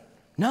done.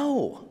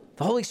 No.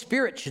 The Holy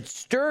Spirit should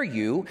stir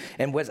you.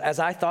 And as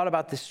I thought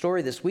about this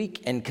story this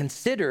week and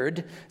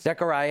considered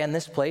Zechariah in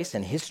this place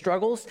and his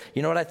struggles,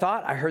 you know what I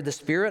thought? I heard the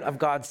Spirit of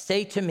God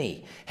say to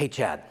me, hey,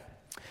 Chad,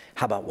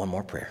 how about one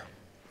more prayer?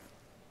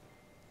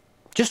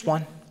 Just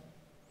one.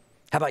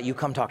 How about you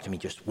come talk to me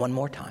just one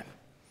more time?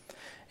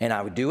 And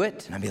I would do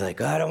it, and I'd be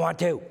like, I don't want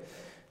to.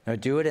 And I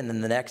would do it, and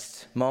then the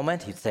next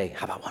moment, he'd say,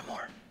 how about one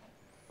more?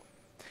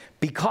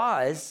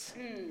 Because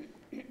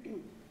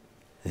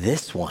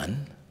this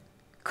one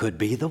could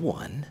be the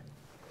one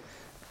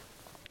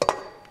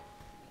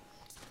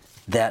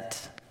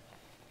that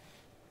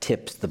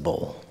tips the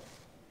bowl.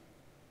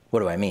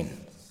 What do I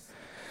mean?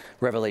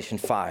 Revelation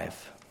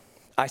 5.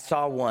 I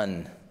saw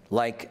one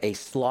like a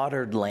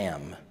slaughtered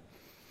lamb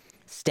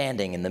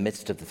standing in the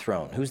midst of the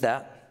throne. Who's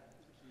that?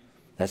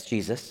 That's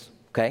Jesus,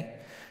 okay?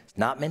 It's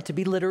not meant to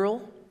be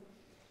literal.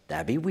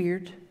 That'd be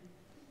weird.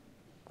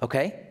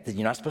 Okay?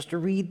 You're not supposed to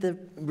read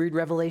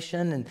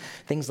Revelation and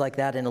things like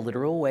that in a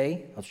literal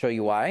way. I'll show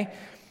you why.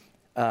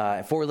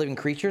 4 living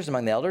creatures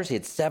among the elders. He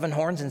had 7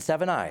 horns and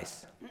 7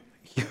 eyes.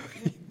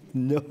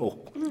 No,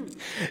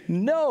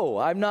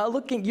 I'm not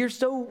looking. You're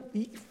so,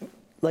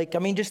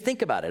 just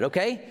think about it,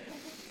 okay?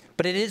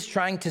 But it is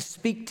trying to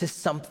speak to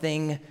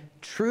something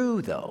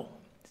true, though.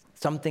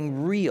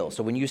 Something real.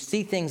 So when you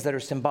see things that are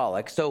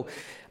symbolic, so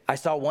I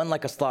saw one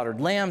like a slaughtered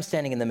lamb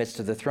standing in the midst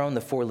of the throne,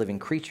 the 4 living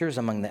creatures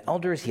among the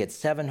elders. He had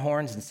 7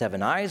 horns and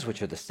 7 eyes,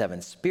 which are the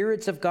 7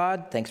 spirits of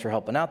God. Thanks for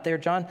helping out there,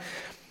 John.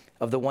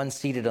 Of the one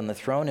seated on the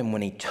throne. And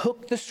when he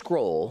took the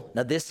scroll,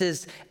 now this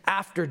is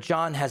after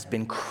John has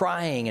been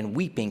crying and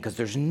weeping because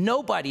there's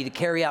nobody to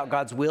carry out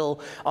God's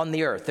will on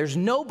the earth. There's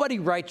nobody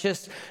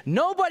righteous.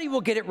 Nobody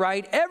will get it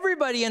right.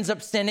 Everybody ends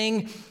up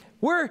sinning.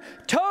 We're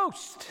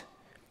toast.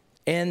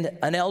 And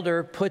an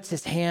elder puts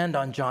his hand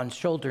on John's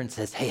shoulder and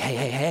says,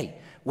 hey,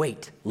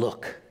 wait,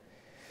 look.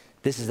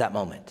 This is that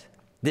moment.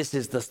 This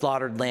is the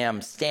slaughtered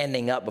lamb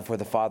standing up before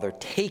the Father,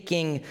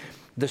 taking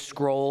the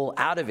scroll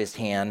out of his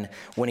hand.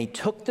 When he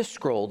took the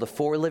scroll, the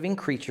 4 living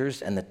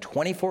creatures and the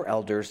 24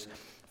 elders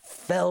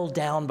fell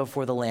down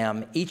before the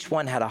Lamb. Each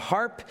one had a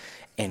harp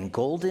and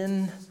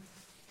golden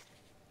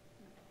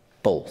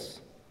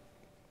bowls.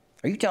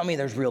 Are you telling me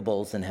there's real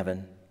bowls in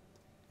heaven?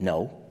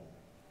 No.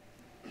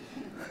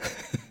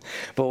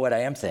 But what I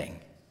am saying,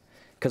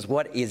 because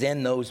what is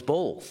in those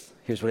bowls,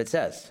 here's what it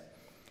says.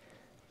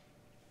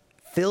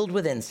 Filled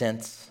with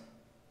incense,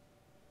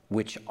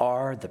 which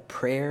are the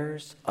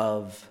prayers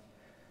of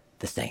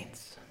the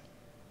saints.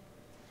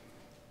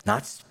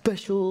 Not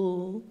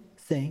special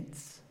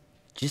saints,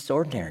 just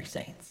ordinary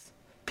saints.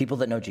 People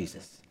that know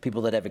Jesus.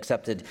 People that have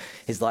accepted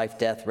his life,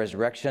 death,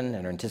 resurrection,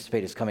 and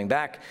anticipate his coming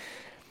back.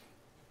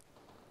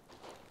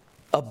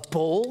 A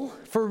bowl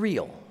for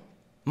real.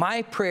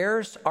 My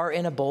prayers are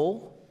in a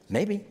bowl?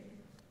 Maybe.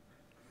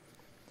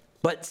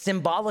 But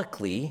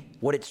symbolically,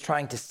 what it's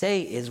trying to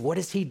say is, what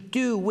does he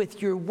do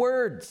with your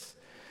words?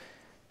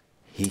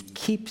 He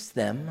keeps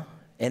them.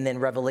 And then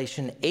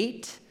Revelation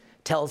 8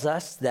 tells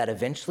us that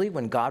eventually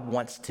when God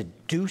wants to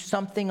do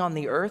something on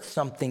the earth,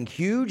 something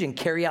huge, and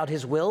carry out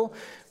his will,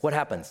 what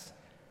happens?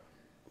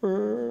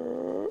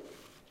 The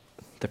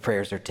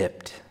prayers are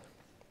tipped.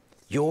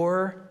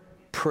 Your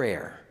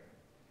prayer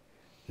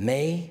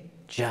may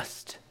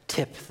just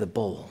tip the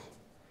bowl.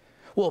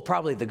 Well,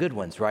 probably the good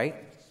ones, right?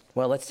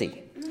 Well, let's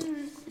see.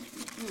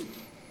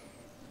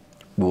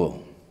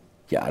 Whoa.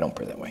 Yeah, I don't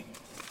pray that way.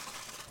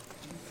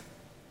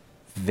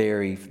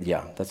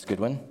 That's a good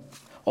one.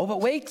 Oh,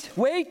 but wait.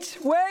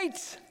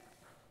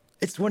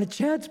 It's one of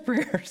Chad's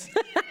prayers.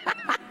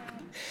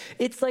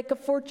 It's like a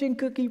fortune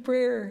cookie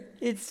prayer.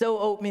 It's so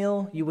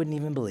oatmeal, you wouldn't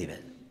even believe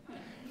it.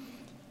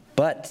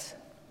 But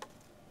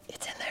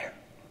it's in there.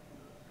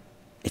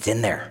 It's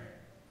in there.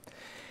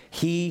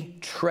 He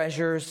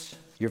treasures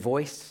your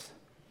voice.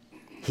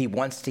 He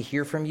wants to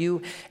hear from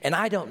you. And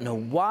I don't know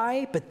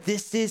why, but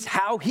this is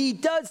how he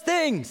does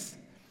things.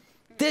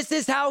 This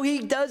is how he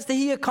does that.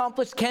 He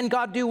accomplished. Can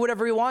God do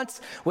whatever he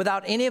wants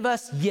without any of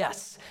us?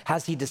 Yes.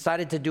 Has he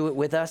decided to do it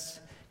with us?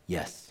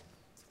 Yes.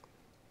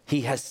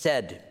 He has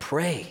said,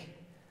 pray.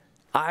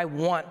 I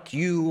want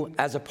you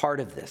as a part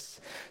of this.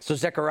 So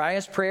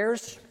Zechariah's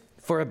prayers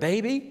for a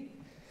baby,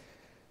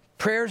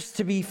 prayers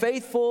to be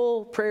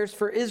faithful, prayers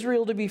for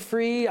Israel to be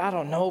free, I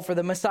don't know, for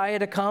the Messiah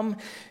to come.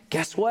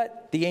 Guess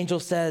what? The angel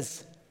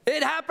says,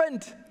 it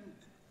happened.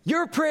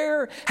 Your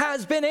prayer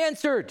has been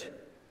answered.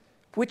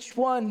 Which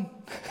one?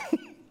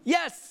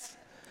 Yes.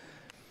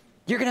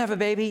 You're going to have a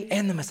baby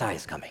and the Messiah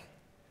is coming.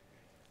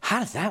 How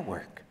does that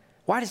work?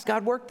 Why does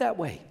God work that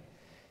way?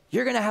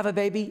 You're going to have a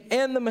baby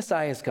and the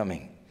Messiah is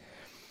coming.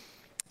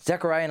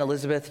 Zechariah and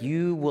Elizabeth,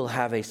 you will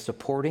have a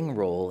supporting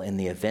role in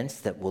the events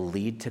that will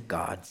lead to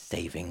God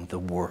saving the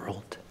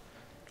world.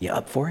 You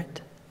up for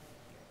it?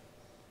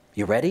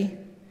 You ready?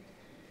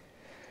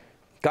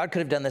 God could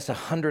have done this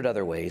 100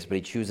 other ways, but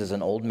he chooses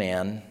an old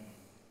man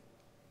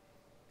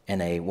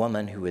and a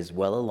woman who is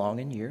well along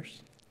in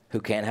years,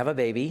 who can't have a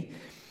baby,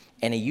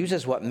 and he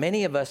uses what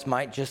many of us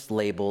might just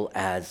label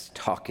as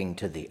talking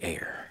to the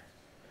air.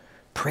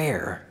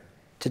 Prayer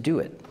to do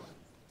it.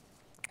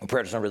 Well,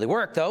 prayer doesn't really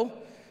work, though,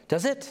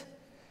 does it?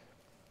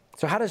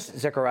 So how does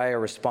Zechariah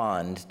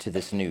respond to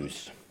this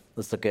news?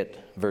 Let's look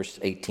at verse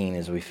 18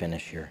 as we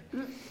finish here.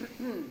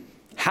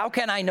 How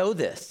can I know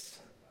this?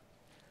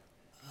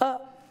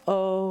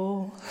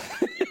 Uh-oh.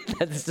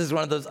 This is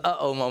one of those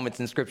uh-oh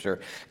moments in Scripture,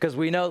 because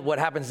we know what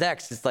happens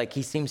next. It's like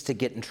he seems to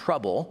get in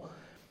trouble.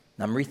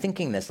 I'm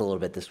rethinking this a little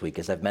bit this week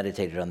as I've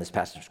meditated on this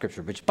passage of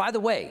Scripture, which, by the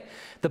way,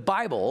 the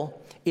Bible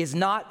is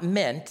not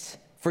meant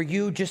for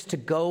you just to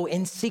go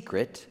in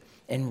secret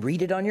and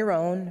read it on your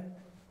own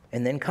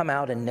and then come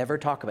out and never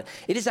talk about it.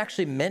 It is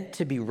actually meant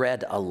to be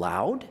read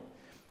aloud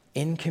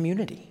in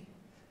community.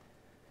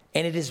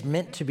 And it is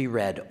meant to be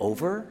read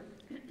over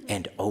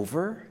and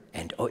over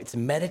and over. It's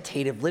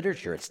meditative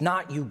literature. It's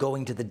not you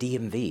going to the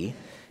DMV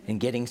and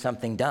getting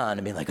something done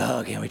and being like, oh,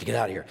 I can't wait to get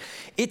out of here.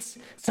 It's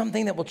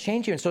something that will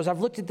change you. And so as I've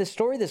looked at this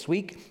story this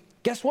week,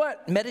 guess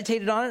what?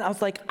 Meditated on it. I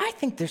was like, I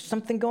think there's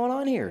something going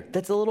on here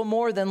that's a little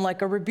more than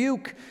like a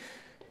rebuke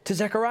to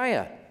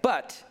Zechariah.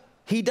 But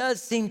he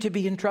does seem to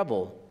be in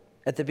trouble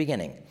at the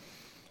beginning.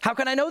 How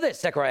can I know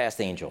this? Zechariah asked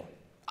the angel.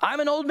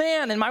 I'm an old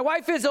man and my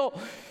wife is old.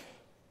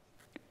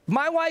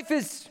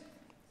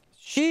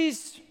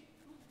 She's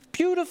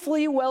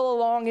beautifully well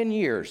along in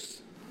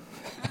years.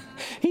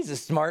 He's a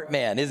smart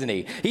man, isn't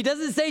he? He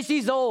doesn't say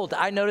she's old.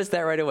 I noticed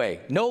that right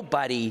away.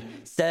 Nobody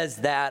says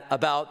that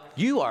about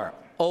you are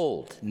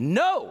old.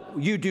 No,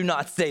 you do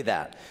not say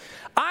that.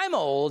 I'm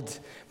old.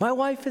 My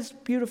wife is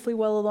beautifully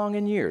well along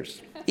in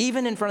years.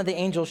 Even in front of the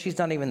angel, she's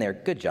not even there.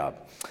 Good job.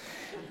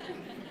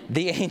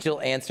 The angel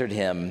answered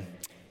him,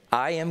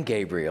 I am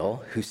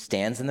Gabriel, who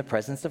stands in the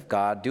presence of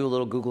God. Do a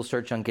little Google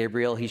search on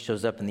Gabriel. He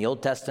shows up in the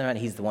Old Testament.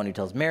 He's the one who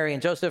tells Mary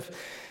and Joseph.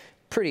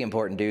 Pretty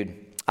important dude.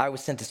 I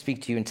was sent to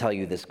speak to you and tell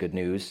you this good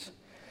news.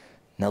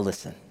 Now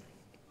listen,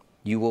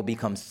 you will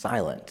become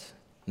silent.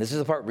 This is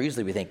the part where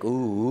usually we think,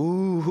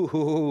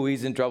 ooh,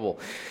 he's in trouble.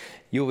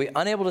 You will be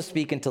unable to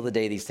speak until the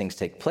day these things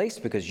take place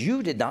because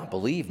you did not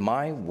believe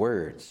my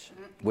words,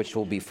 which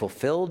will be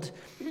fulfilled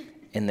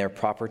in their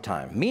proper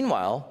time.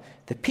 Meanwhile,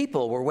 the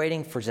people were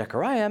waiting for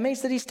Zechariah,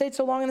 amazed that he stayed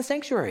so long in the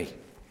sanctuary.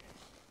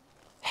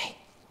 Hey,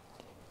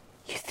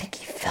 you think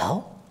he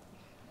fell?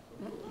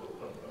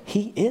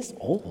 He is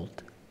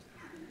old.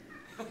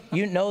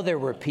 You know there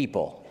were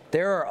people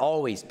There are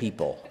always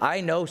people.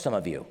 I know some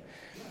of you.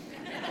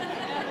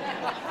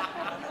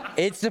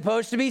 It's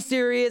supposed to be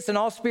serious and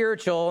all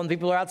spiritual, and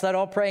people are outside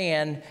all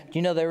praying.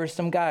 You know, there were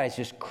some guys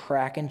just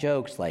cracking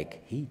jokes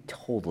like, he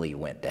totally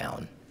went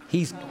down.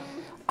 He's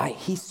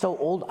so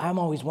old, I'm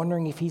always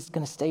wondering if he's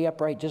going to stay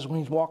upright just when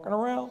he's walking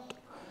around.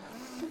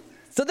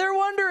 So they're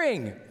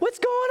wondering, what's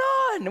going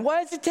on?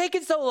 Why is it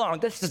taking so long?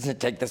 This doesn't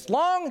take this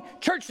long.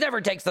 Church never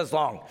takes this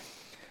long.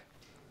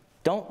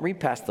 Don't read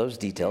past those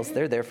details.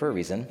 They're there for a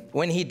reason.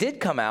 When he did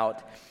come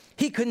out,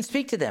 he couldn't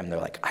speak to them. They're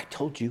like, I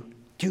told you,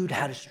 dude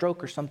had a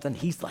stroke or something.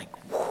 He's like,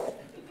 whew,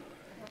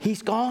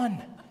 he's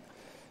gone.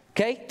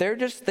 Okay, they're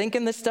just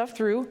thinking this stuff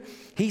through.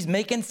 He's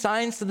making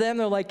signs to them.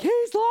 They're like,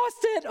 he's lost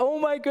it. Oh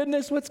my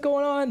goodness, what's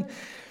going on?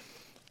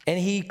 And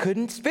he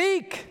couldn't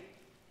speak.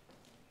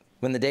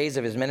 When the days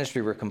of his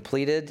ministry were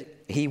completed,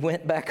 he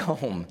went back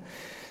home.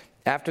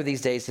 After these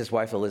days, his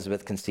wife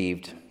Elizabeth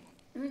conceived,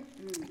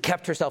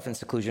 kept herself in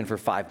seclusion for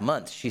 5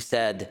 months. She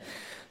said,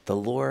 the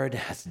Lord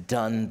has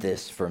done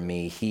this for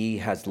me. He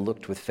has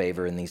looked with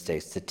favor in these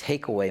days to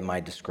take away my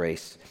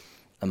disgrace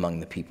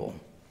among the people.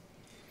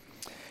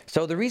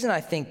 So the reason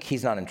I think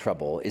he's not in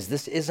trouble is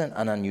this isn't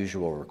an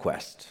unusual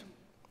request.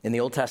 In the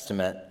Old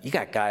Testament, you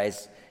got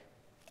guys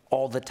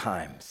all the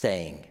time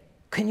saying,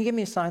 can you give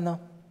me a sign though?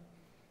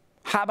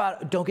 How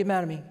about, don't get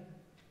mad at me.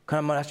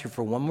 I'm going to ask you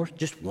for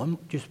just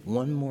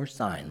one more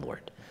sign,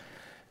 Lord.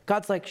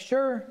 God's like,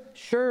 sure.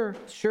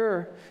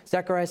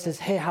 Zechariah says,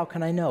 hey, how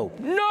can I know?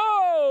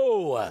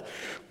 No!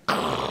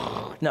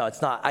 No,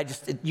 it's not.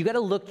 You got to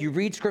look, you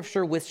read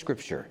scripture with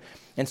scripture.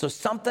 And so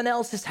something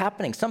else is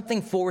happening,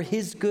 something for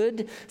his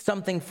good,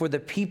 something for the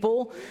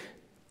people.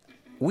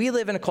 We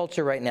live in a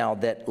culture right now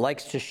that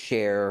likes to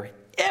share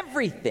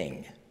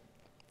everything.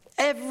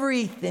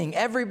 Everything.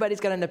 Everybody's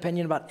got an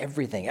opinion about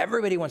everything.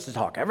 Everybody wants to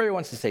talk. Everybody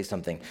wants to say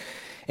something.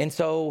 And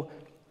so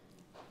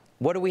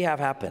what do we have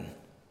happen?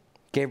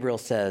 Gabriel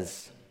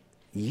says,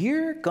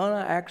 you're going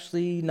to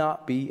actually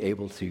not be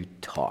able to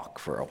talk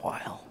for a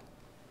while.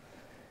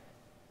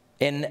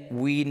 And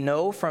we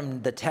know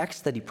from the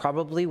text that he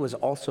probably was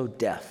also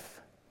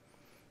deaf.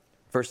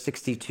 Verse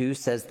 62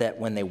 says that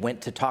when they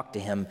went to talk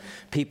to him,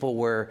 people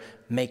were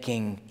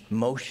making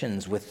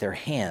motions with their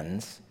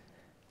hands.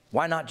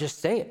 Why not just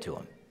say it to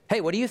him?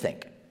 Hey, what do you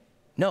think?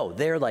 No,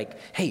 they're like,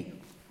 hey,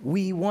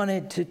 we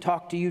wanted to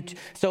talk to you.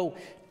 So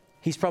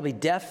he's probably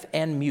deaf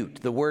and mute.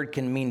 The word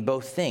can mean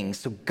both things.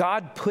 So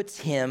God puts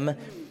him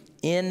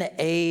in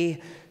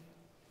a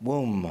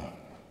womb.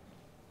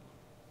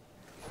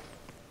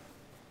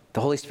 The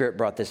Holy Spirit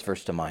brought this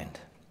verse to mind.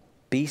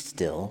 Be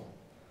still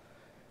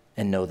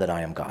and know that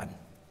I am God.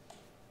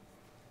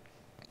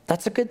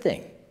 That's a good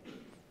thing.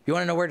 You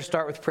want to know where to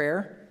start with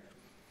prayer?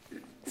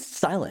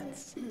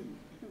 Silence.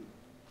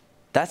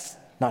 That's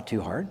not too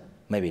hard.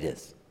 Maybe it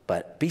is,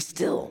 but be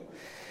still.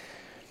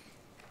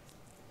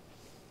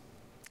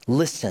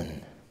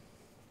 Listen.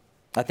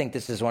 I think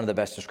this is one of the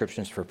best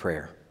descriptions for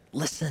prayer.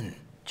 Listen,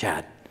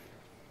 Chad.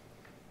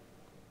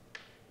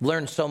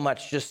 Learned so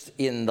much just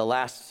in the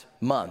last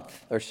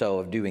month or so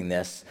of doing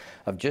this,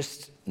 of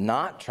just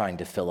not trying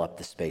to fill up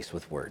the space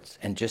with words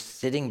and just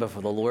sitting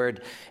before the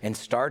Lord and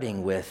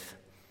starting with,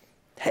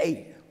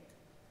 hey,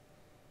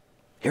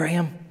 here I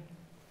am.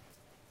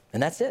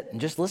 And that's it.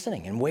 And just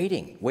listening and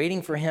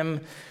waiting for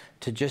him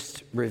to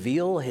just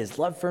reveal his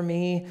love for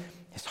me,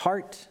 his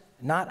heart,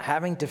 not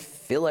having to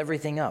fill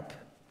everything up.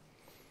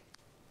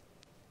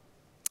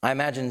 I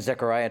imagine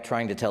Zechariah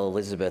trying to tell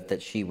Elizabeth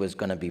that she was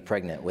going to be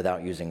pregnant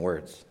without using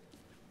words.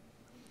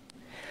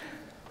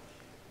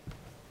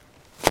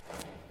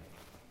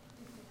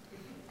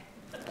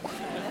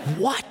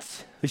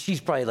 What? She's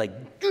probably like,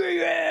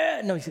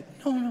 yeah. No, he said,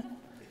 no.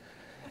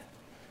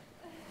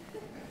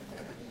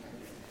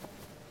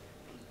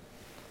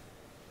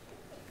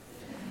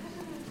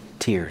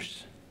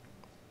 Tears.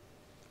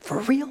 For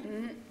real?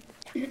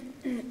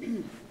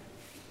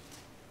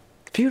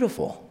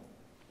 Beautiful.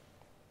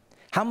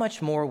 How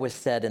much more was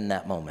said in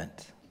that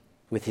moment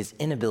with his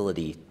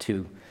inability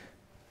to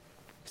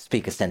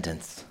speak a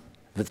sentence,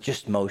 with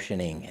just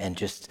motioning and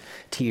just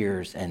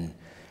tears, and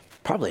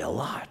probably a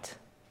lot.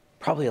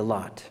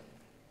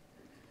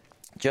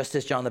 Just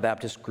as John the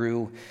Baptist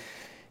grew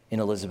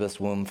in Elizabeth's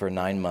womb for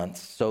 9 months,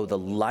 so the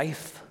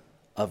life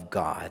of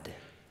God,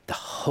 the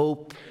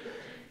hope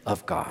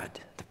of God,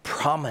 the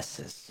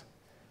promises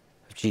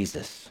of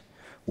Jesus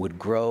would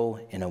grow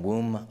in a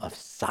womb of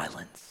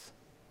silence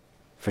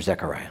for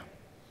Zechariah.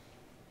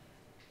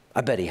 I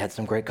bet he had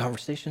some great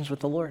conversations with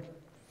the Lord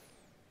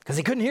because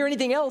he couldn't hear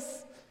anything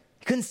else.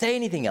 He couldn't say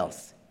anything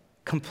else.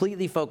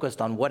 Completely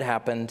focused on what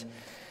happened.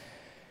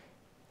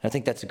 I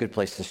think that's a good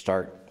place to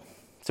start.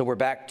 So we're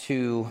back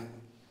to,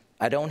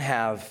 I don't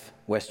have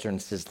Western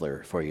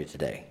Sizzler for you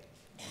today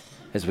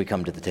as we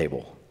come to the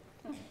table,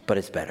 but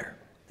it's better.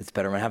 It's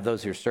better. I'm going to have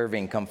those who are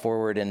serving come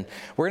forward, and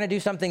we're going to do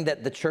something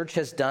that the church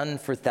has done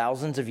for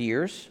thousands of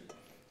years,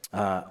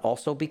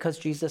 also because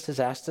Jesus has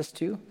asked us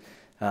to.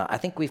 I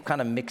think we've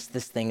kind of mixed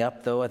this thing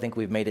up, though. I think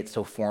we've made it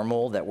so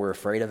formal that we're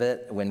afraid of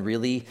it, when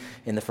really,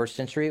 in the first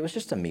century, it was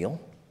just a meal.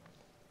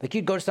 Like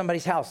you'd go to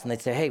somebody's house and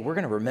they'd say, hey, we're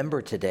going to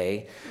remember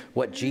today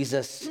what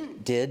Jesus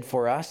did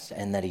for us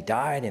and that he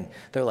died. And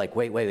they're like,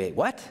 wait,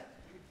 what?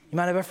 You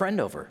might have a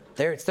friend over.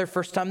 It's their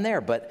first time there.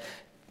 But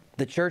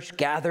the church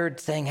gathered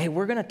saying, hey,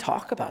 we're going to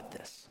talk about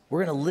this.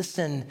 We're going to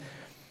listen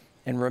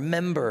and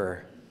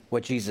remember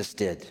what Jesus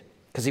did.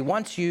 Because he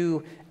wants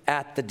you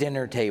at the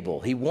dinner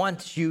table. He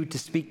wants you to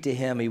speak to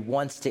him. He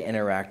wants to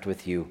interact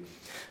with you.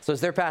 So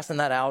as they're passing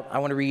that out, I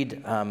want to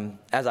read,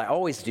 as I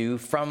always do,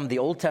 from the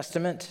Old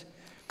Testament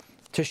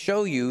to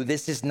show you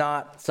this is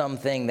not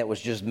something that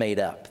was just made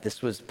up.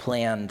 This was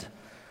planned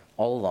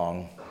all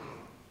along.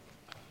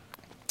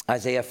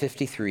 Isaiah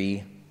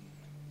 53.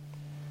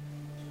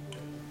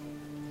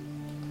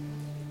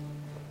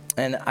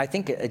 And I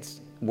think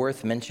it's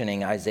worth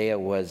mentioning Isaiah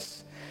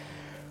was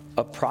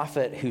a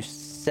prophet who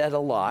said a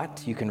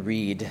lot, you can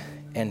read,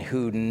 and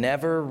who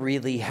never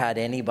really had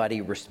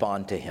anybody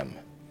respond to him.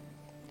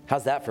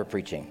 How's that for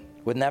preaching?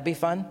 Wouldn't that be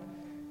fun?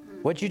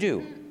 What'd you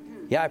do?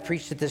 Yeah, I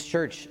preached at this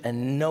church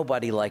and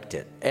nobody liked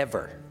it,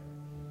 ever.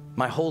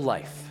 My whole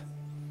life.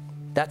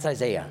 That's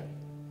Isaiah.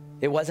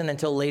 It wasn't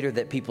until later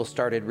that people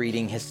started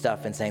reading his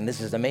stuff and saying,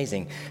 this is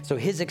amazing. So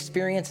his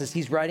experience as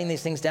he's writing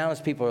these things down, as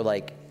people are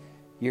like,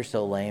 you're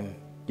so lame.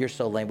 You're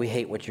so lame. We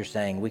hate what you're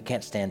saying. We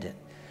can't stand it.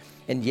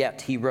 And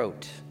yet he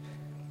wrote,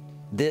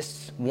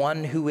 this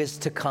one who is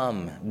to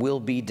come will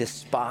be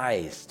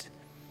despised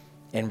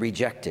and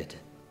rejected.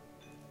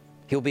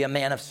 He'll be a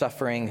man of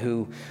suffering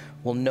who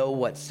will know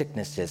what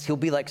sickness is. He'll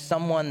be like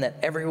someone that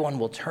everyone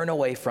will turn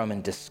away from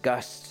in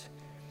disgust.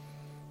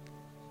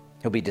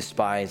 He'll be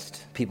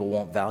despised. People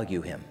won't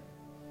value him.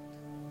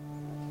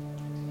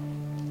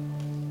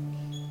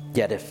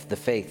 Yet if the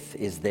faith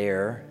is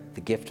there,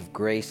 the gift of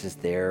grace is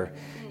there,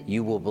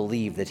 you will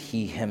believe that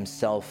he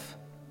himself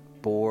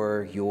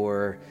bore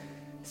your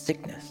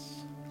sickness.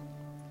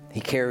 He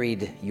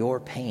carried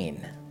your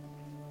pain.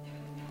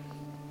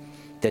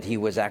 That he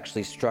was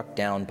actually struck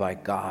down by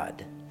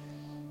God.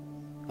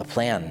 A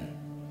plan,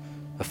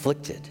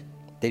 afflicted.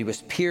 That he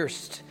was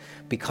pierced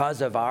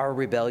because of our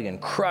rebellion,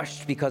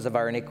 crushed because of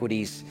our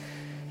iniquities.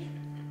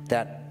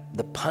 That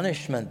the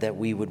punishment that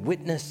we would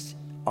witness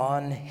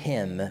on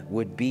him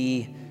would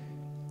be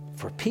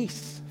for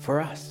peace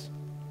for us.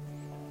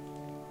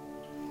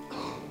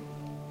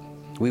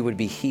 We would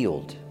be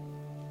healed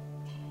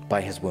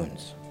by his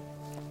wounds.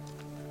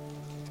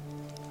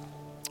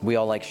 We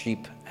all, like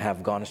sheep,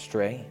 have gone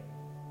astray.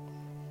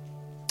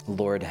 The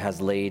Lord has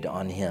laid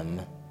on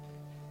him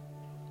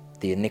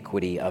the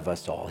iniquity of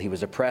us all. He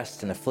was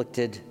oppressed and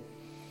afflicted,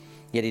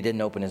 yet he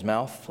didn't open his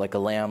mouth. Like a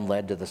lamb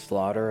led to the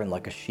slaughter, and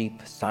like a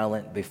sheep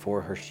silent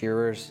before her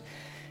shearers,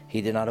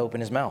 he did not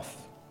open his mouth.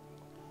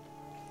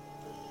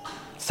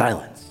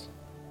 Silence.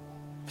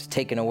 He was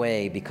taken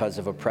away because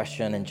of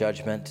oppression and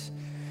judgment.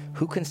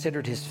 Who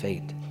considered his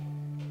fate?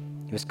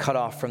 He was cut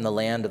off from the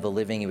land of the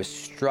living. He was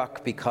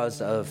struck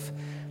because of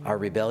our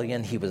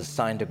rebellion. He was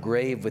assigned a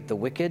grave with the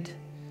wicked,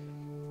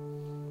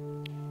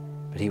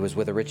 but he was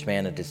with a rich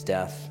man at his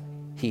death.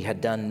 He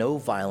had done no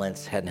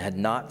violence and had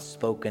not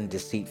spoken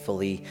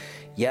deceitfully,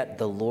 yet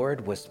the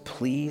Lord was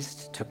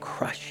pleased to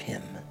crush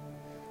him.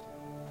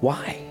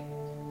 Why?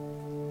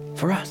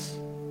 For us.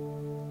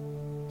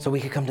 So we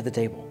could come to the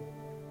table.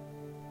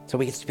 So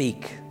we could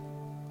speak.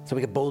 So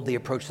we could boldly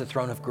approach the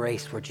throne of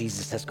grace where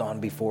Jesus has gone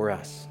before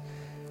us.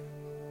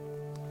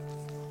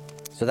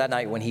 So that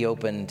night when he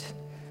opened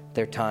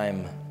their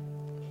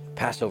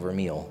Passover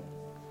meal,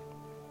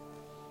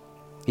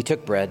 he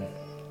took bread,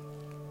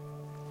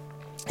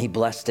 he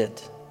blessed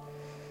it,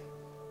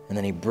 and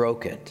then he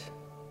broke it,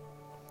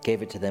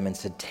 gave it to them and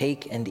said,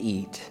 take and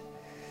eat.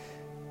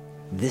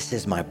 This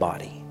is my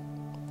body.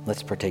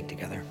 Let's partake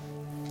together.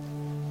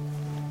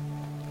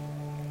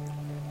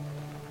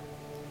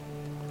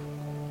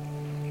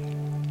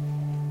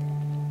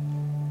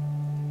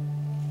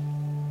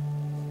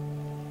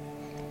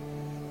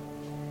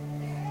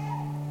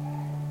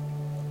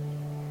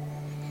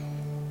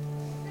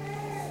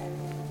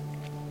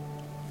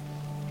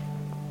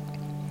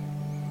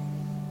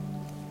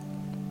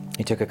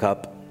 He took a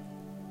cup,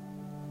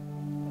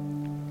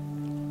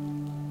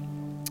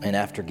 and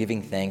after giving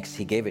thanks,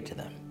 he gave it to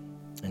them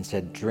and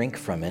said, drink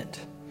from it,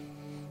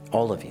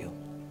 all of you.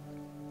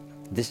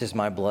 This is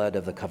my blood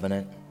of the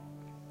covenant,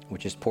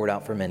 which is poured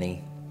out for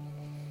many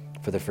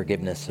for the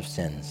forgiveness of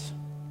sins.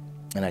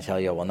 And I tell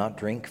you, I will not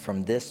drink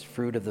from this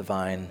fruit of the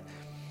vine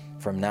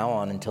from now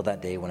on until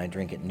that day when I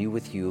drink it new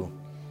with you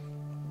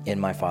in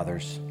my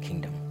Father's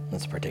kingdom.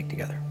 Let's partake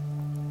together.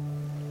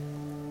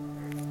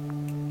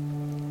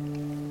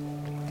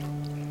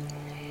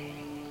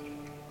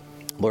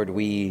 Lord,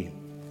 we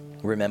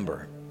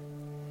remember.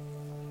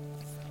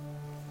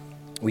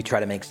 We try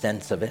to make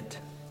sense of it.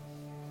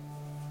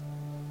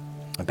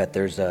 I bet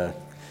there's as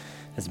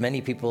many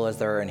people as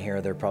there are in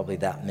here, there are probably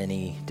that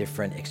many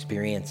different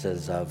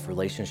experiences of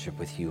relationship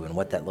with you and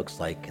what that looks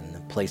like and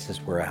the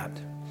places we're at.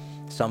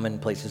 Some in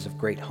places of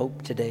great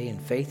hope today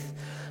and faith,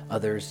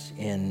 others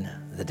in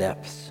the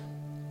depths,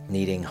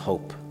 needing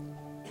hope,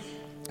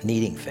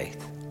 needing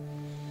faith.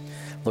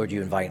 Lord,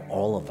 you invite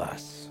all of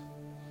us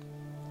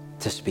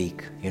to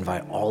speak. You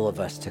invite all of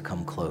us to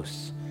come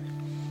close.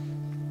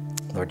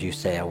 Lord, you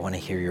say, I want to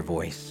hear your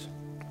voice.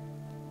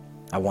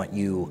 I want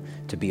you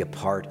to be a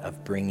part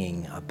of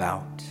bringing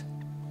about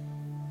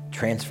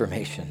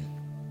transformation,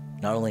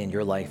 not only in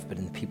your life, but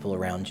in the people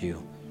around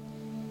you.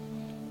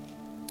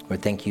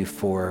 Lord, thank you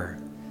for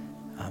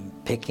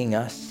picking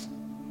us.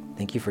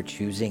 Thank you for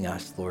choosing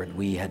us, Lord.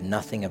 We had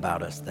nothing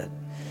about us that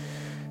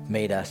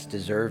made us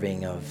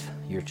deserving of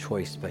your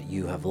choice, but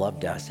you have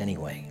loved us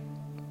anyway.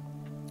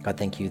 God,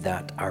 thank you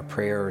that our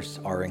prayers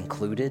are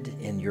included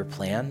in your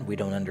plan. We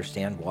don't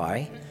understand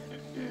why,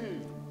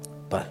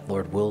 but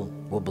Lord, we'll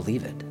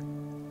believe it.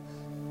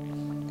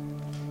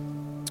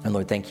 And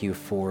Lord, thank you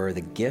for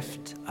the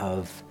gift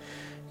of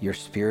your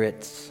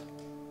Spirit's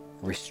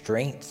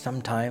restraint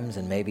sometimes,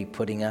 and maybe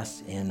putting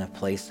us in a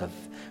place of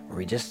where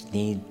we just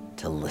need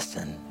to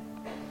listen.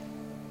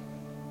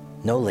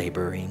 No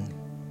laboring,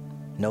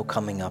 no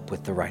coming up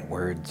with the right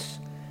words.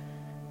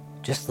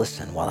 Just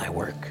listen while I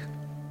work.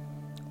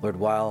 Lord,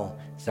 while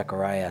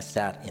Zechariah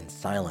sat in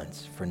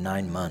silence for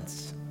 9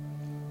 months,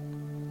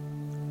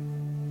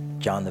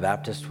 John the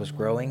Baptist was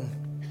growing.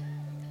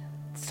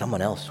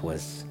 Someone else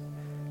was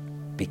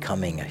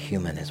becoming a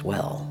human as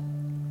well.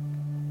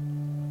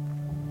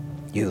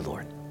 You,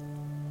 Lord.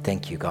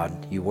 Thank you,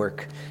 God. You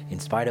work in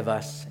spite of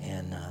us,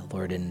 and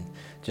Lord, in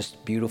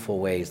just beautiful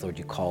ways, Lord,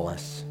 you call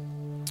us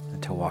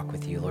to walk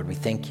with you. Lord, we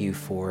thank you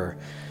for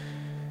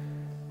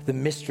the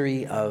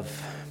mystery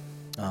of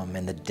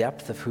and the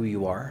depth of who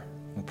you are.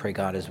 We pray,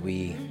 God, as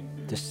we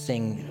just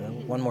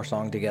sing one more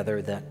song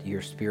together, that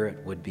your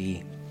Spirit would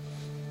be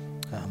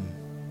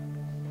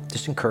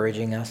just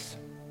encouraging us.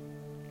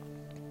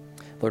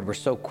 Lord, we're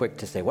so quick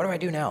to say, what do I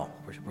do now?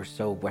 We're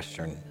so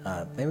Western.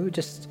 Maybe we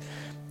just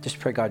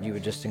pray, God, you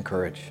would just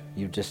encourage.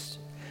 You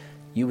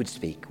would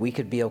speak. We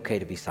could be okay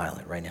to be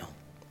silent right now.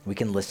 We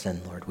can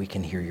listen, Lord. We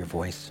can hear your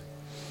voice.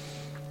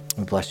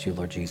 We bless you,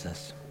 Lord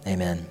Jesus.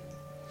 Amen.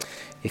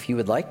 If you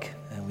would like,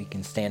 we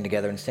can stand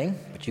together and sing,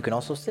 but you can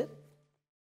also sit.